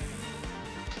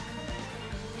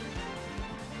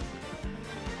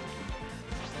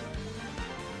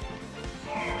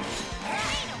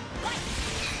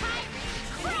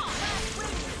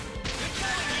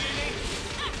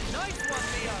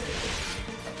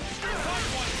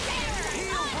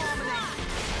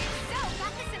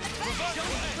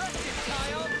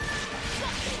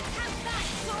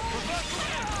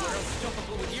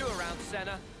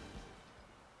 Senna.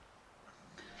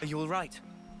 Are you all right?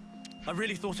 I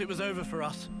really thought it was over for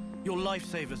us. Your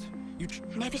lifesavers.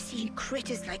 Never seen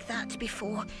critters like that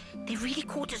before. They really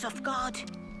caught us off guard.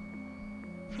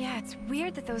 Yeah, it's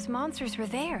weird that those monsters were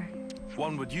there.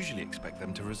 One would usually expect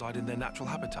them to reside in their natural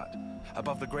habitat,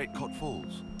 above the Great Cot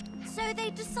Falls. So they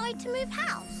decide to move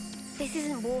house? This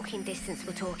isn't walking distance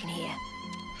we're talking here.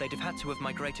 They'd have had to have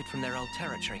migrated from their old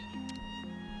territory.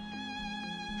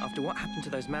 After what happened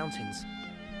to those mountains,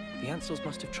 the Ansels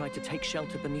must have tried to take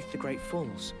shelter beneath the Great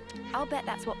Falls. I'll bet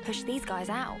that's what pushed these guys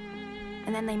out.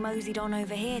 And then they moseyed on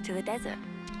over here to the desert.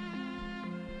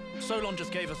 Solon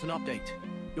just gave us an update.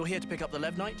 You're here to pick up the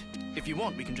Levnite? If you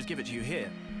want, we can just give it to you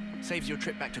here. Saves your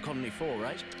trip back to Colony 4,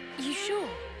 right? You sure?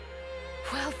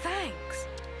 Well, thanks.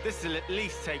 This'll at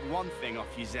least take one thing off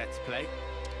Yuzette's plate.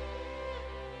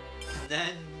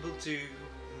 Then we'll do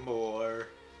more.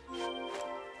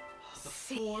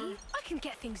 See? I can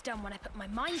get things done when I put my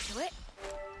mind to it.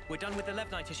 We're done with the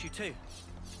Levnite issue too.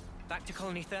 Back to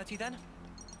Colony 30 then?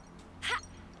 Ha!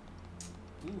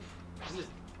 Oof, this is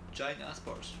giant ass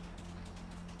bars.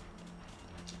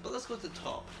 But let's go to the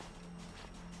top.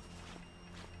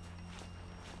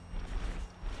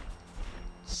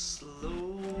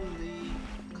 Slowly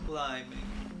climbing.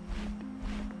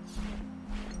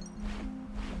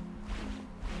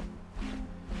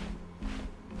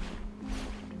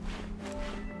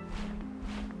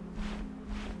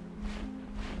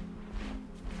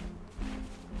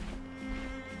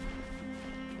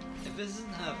 If this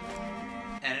doesn't have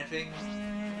anything.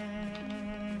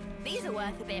 These are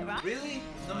worth a bit, right? Really?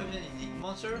 Not even a unique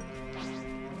monster?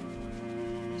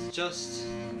 It's just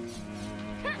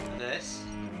this.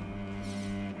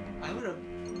 I would have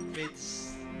made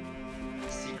this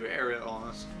secret area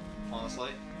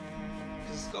honestly.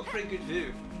 Because it's got a pretty good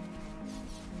view.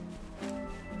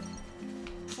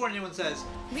 Before anyone says,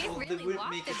 We oh, really they wouldn't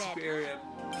walked make a a secret bit. area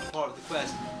part of the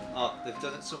quest. They've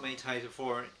done it so many times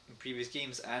before in previous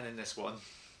games and in this one.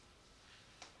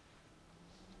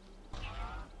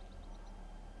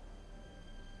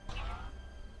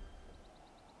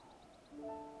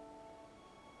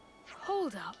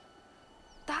 Hold up.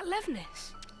 That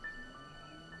Levnis.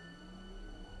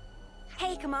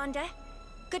 Hey, Commander.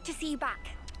 Good to see you back.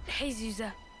 Hey,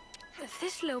 Zuza.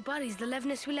 This little buddy's the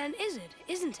Levnis we lent Izzard,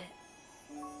 isn't it?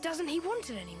 Doesn't he want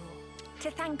it anymore?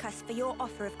 To thank us for your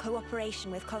offer of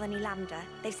cooperation with Colony Lambda,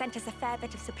 they've sent us a fair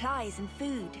bit of supplies and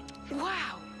food.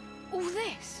 Wow! All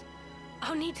this?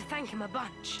 I'll need to thank him a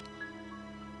bunch.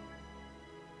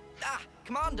 Ah,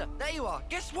 Commander, there you are.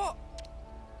 Guess what?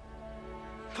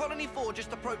 Colony 4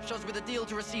 just approached us with a deal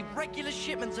to receive regular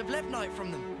shipments of Levnite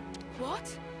from them.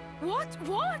 What?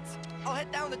 What? I'll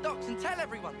head down the docks and tell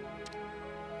everyone.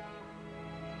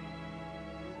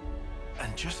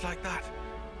 And just like that,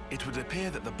 it would appear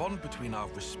that the bond between our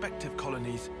respective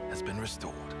colonies has been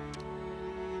restored.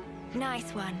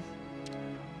 Nice one.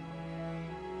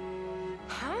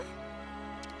 Huh?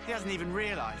 He hasn't even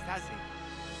realized, has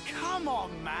he? Come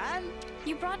on, man!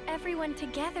 You brought everyone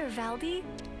together, Valdi.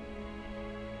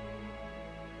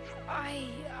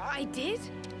 I did?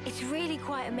 It's really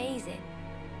quite amazing.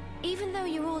 Even though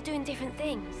you're all doing different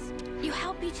things, you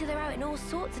help each other out in all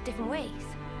sorts of different ways.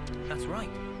 That's right.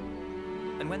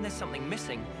 And when there's something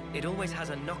missing, it always has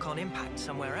a knock-on impact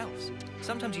somewhere else.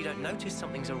 Sometimes you don't notice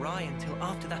something's awry until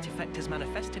after that effect has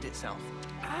manifested itself.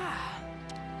 Ah.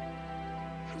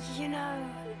 You know,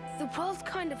 the world's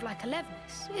kind of like a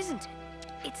Levnis, isn't it?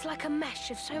 It's like a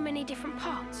mesh of so many different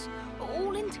parts,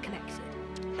 all interconnected.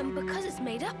 And because it's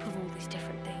made up of all these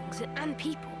different things and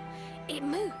people, it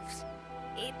moves.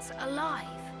 It's alive.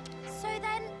 So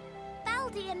then,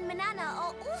 Valdi and Manana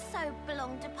are also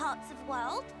belong to parts of the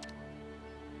world?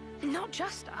 Not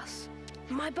just us.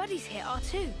 My buddies here are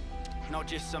too. Not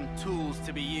just some tools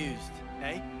to be used,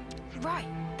 eh? Right,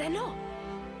 they're not.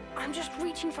 I'm just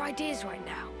reaching for ideas right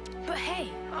now. But hey,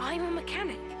 I'm a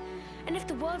mechanic. And if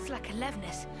the world's like a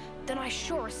Levnis, then I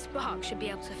sure as Spark should be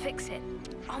able to fix it.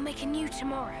 I'll make a new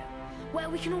tomorrow, where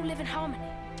we can all live in harmony.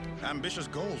 Ambitious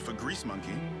goal for Grease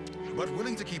Monkey, but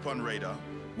willing to keep on radar,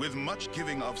 with much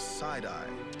giving of side-eye.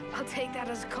 I'll take that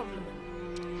as a compliment.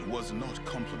 Was not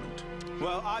compliment.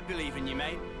 Well, I believe in you,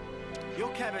 mate. You're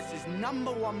Kevis's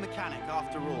 #1 mechanic,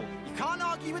 after all. You can't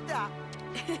argue with that.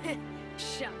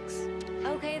 Shucks.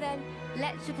 Okay then,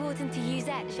 let's report him to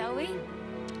Uzette, shall we?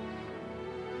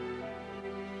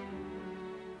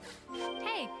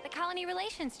 Hey, the colony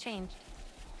relations changed.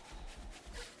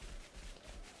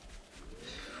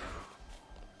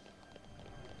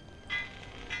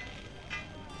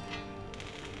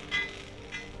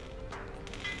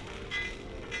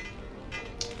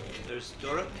 There's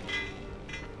Doruk.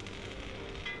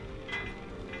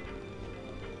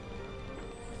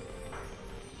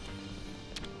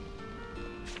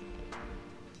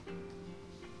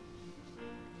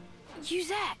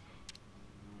 Yuzette!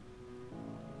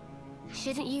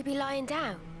 Shouldn't you be lying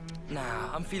down?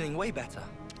 Nah, I'm feeling way better.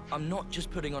 I'm not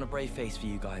just putting on a brave face for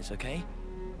you guys, okay?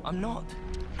 I'm not.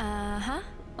 Uh-huh.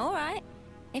 All right.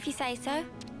 If you say so.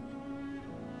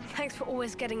 Thanks for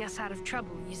always getting us out of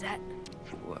trouble, Yuzette.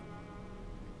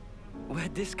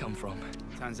 Where'd this come from?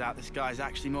 Turns out this guy's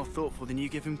actually more thoughtful than you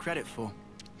give him credit for.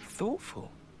 Thoughtful?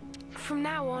 From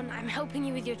now on, I'm helping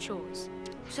you with your chores.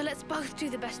 So let's both do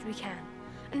the best we can,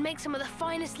 and make some of the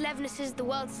finest Levnesses the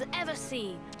world has ever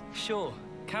seen. Sure,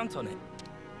 count on it.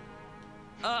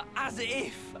 As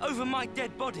if, over my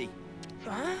dead body.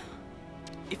 Huh?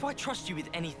 If I trust you with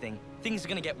anything, things are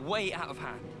gonna get way out of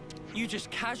hand. You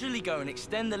just casually go and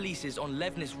extend the leases on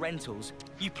Levnis rentals.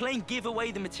 You plain give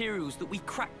away the materials that we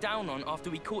cracked down on after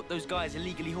we caught those guys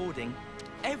illegally hoarding.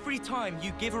 Every time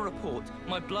you give a report,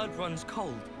 my blood runs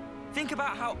cold. Think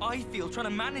about how I feel trying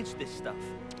to manage this stuff.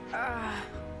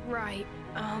 Right.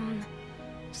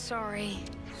 Sorry.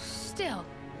 Still,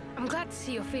 I'm glad to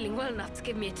see you're feeling well enough to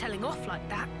give me a telling off like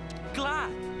that.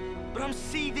 Glad? But I'm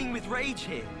seething with rage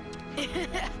here.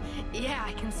 Yeah,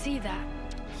 I can see that.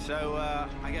 So,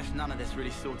 I guess none of this really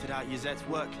sorted out Yuzette's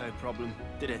workload problem,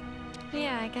 did it?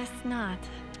 Yeah, I guess not.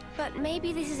 But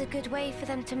maybe this is a good way for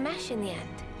them to mesh in the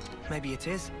end. Maybe it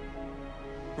is.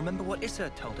 Remember what Issa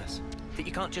told us? That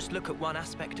you can't just look at one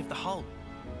aspect of the whole.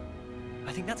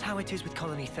 I think that's how it is with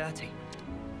Colony 30.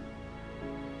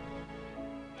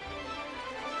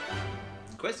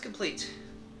 Quest complete.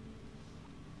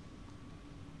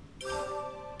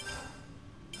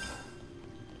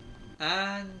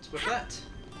 And with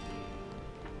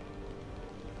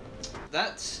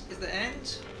that is the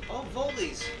end of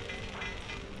Valdi's.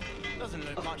 Doesn't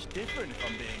look much different if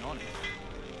I'm being honest.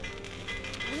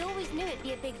 We always knew it'd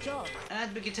be a big job.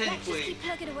 And we can Let's just technically, keep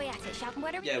plugging away at it, shall we?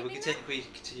 Whatever yeah, we can technically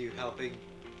continue helping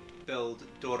build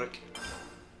Doric.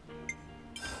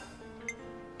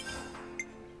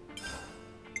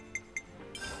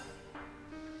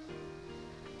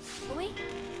 Will we?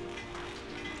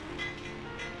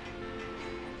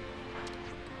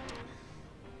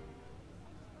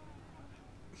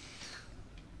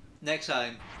 Next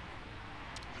time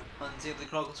on Xenoblade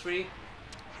Chronicles 3,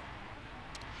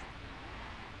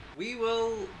 we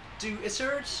will do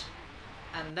Isert,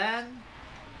 and then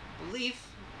I believe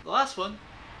the last one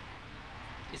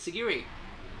is Sagiri.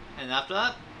 And after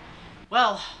that,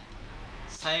 well,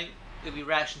 it's time, it'll be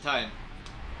reaction time.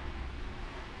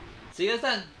 See you guys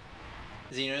then.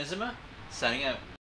 Xenoblade signing out.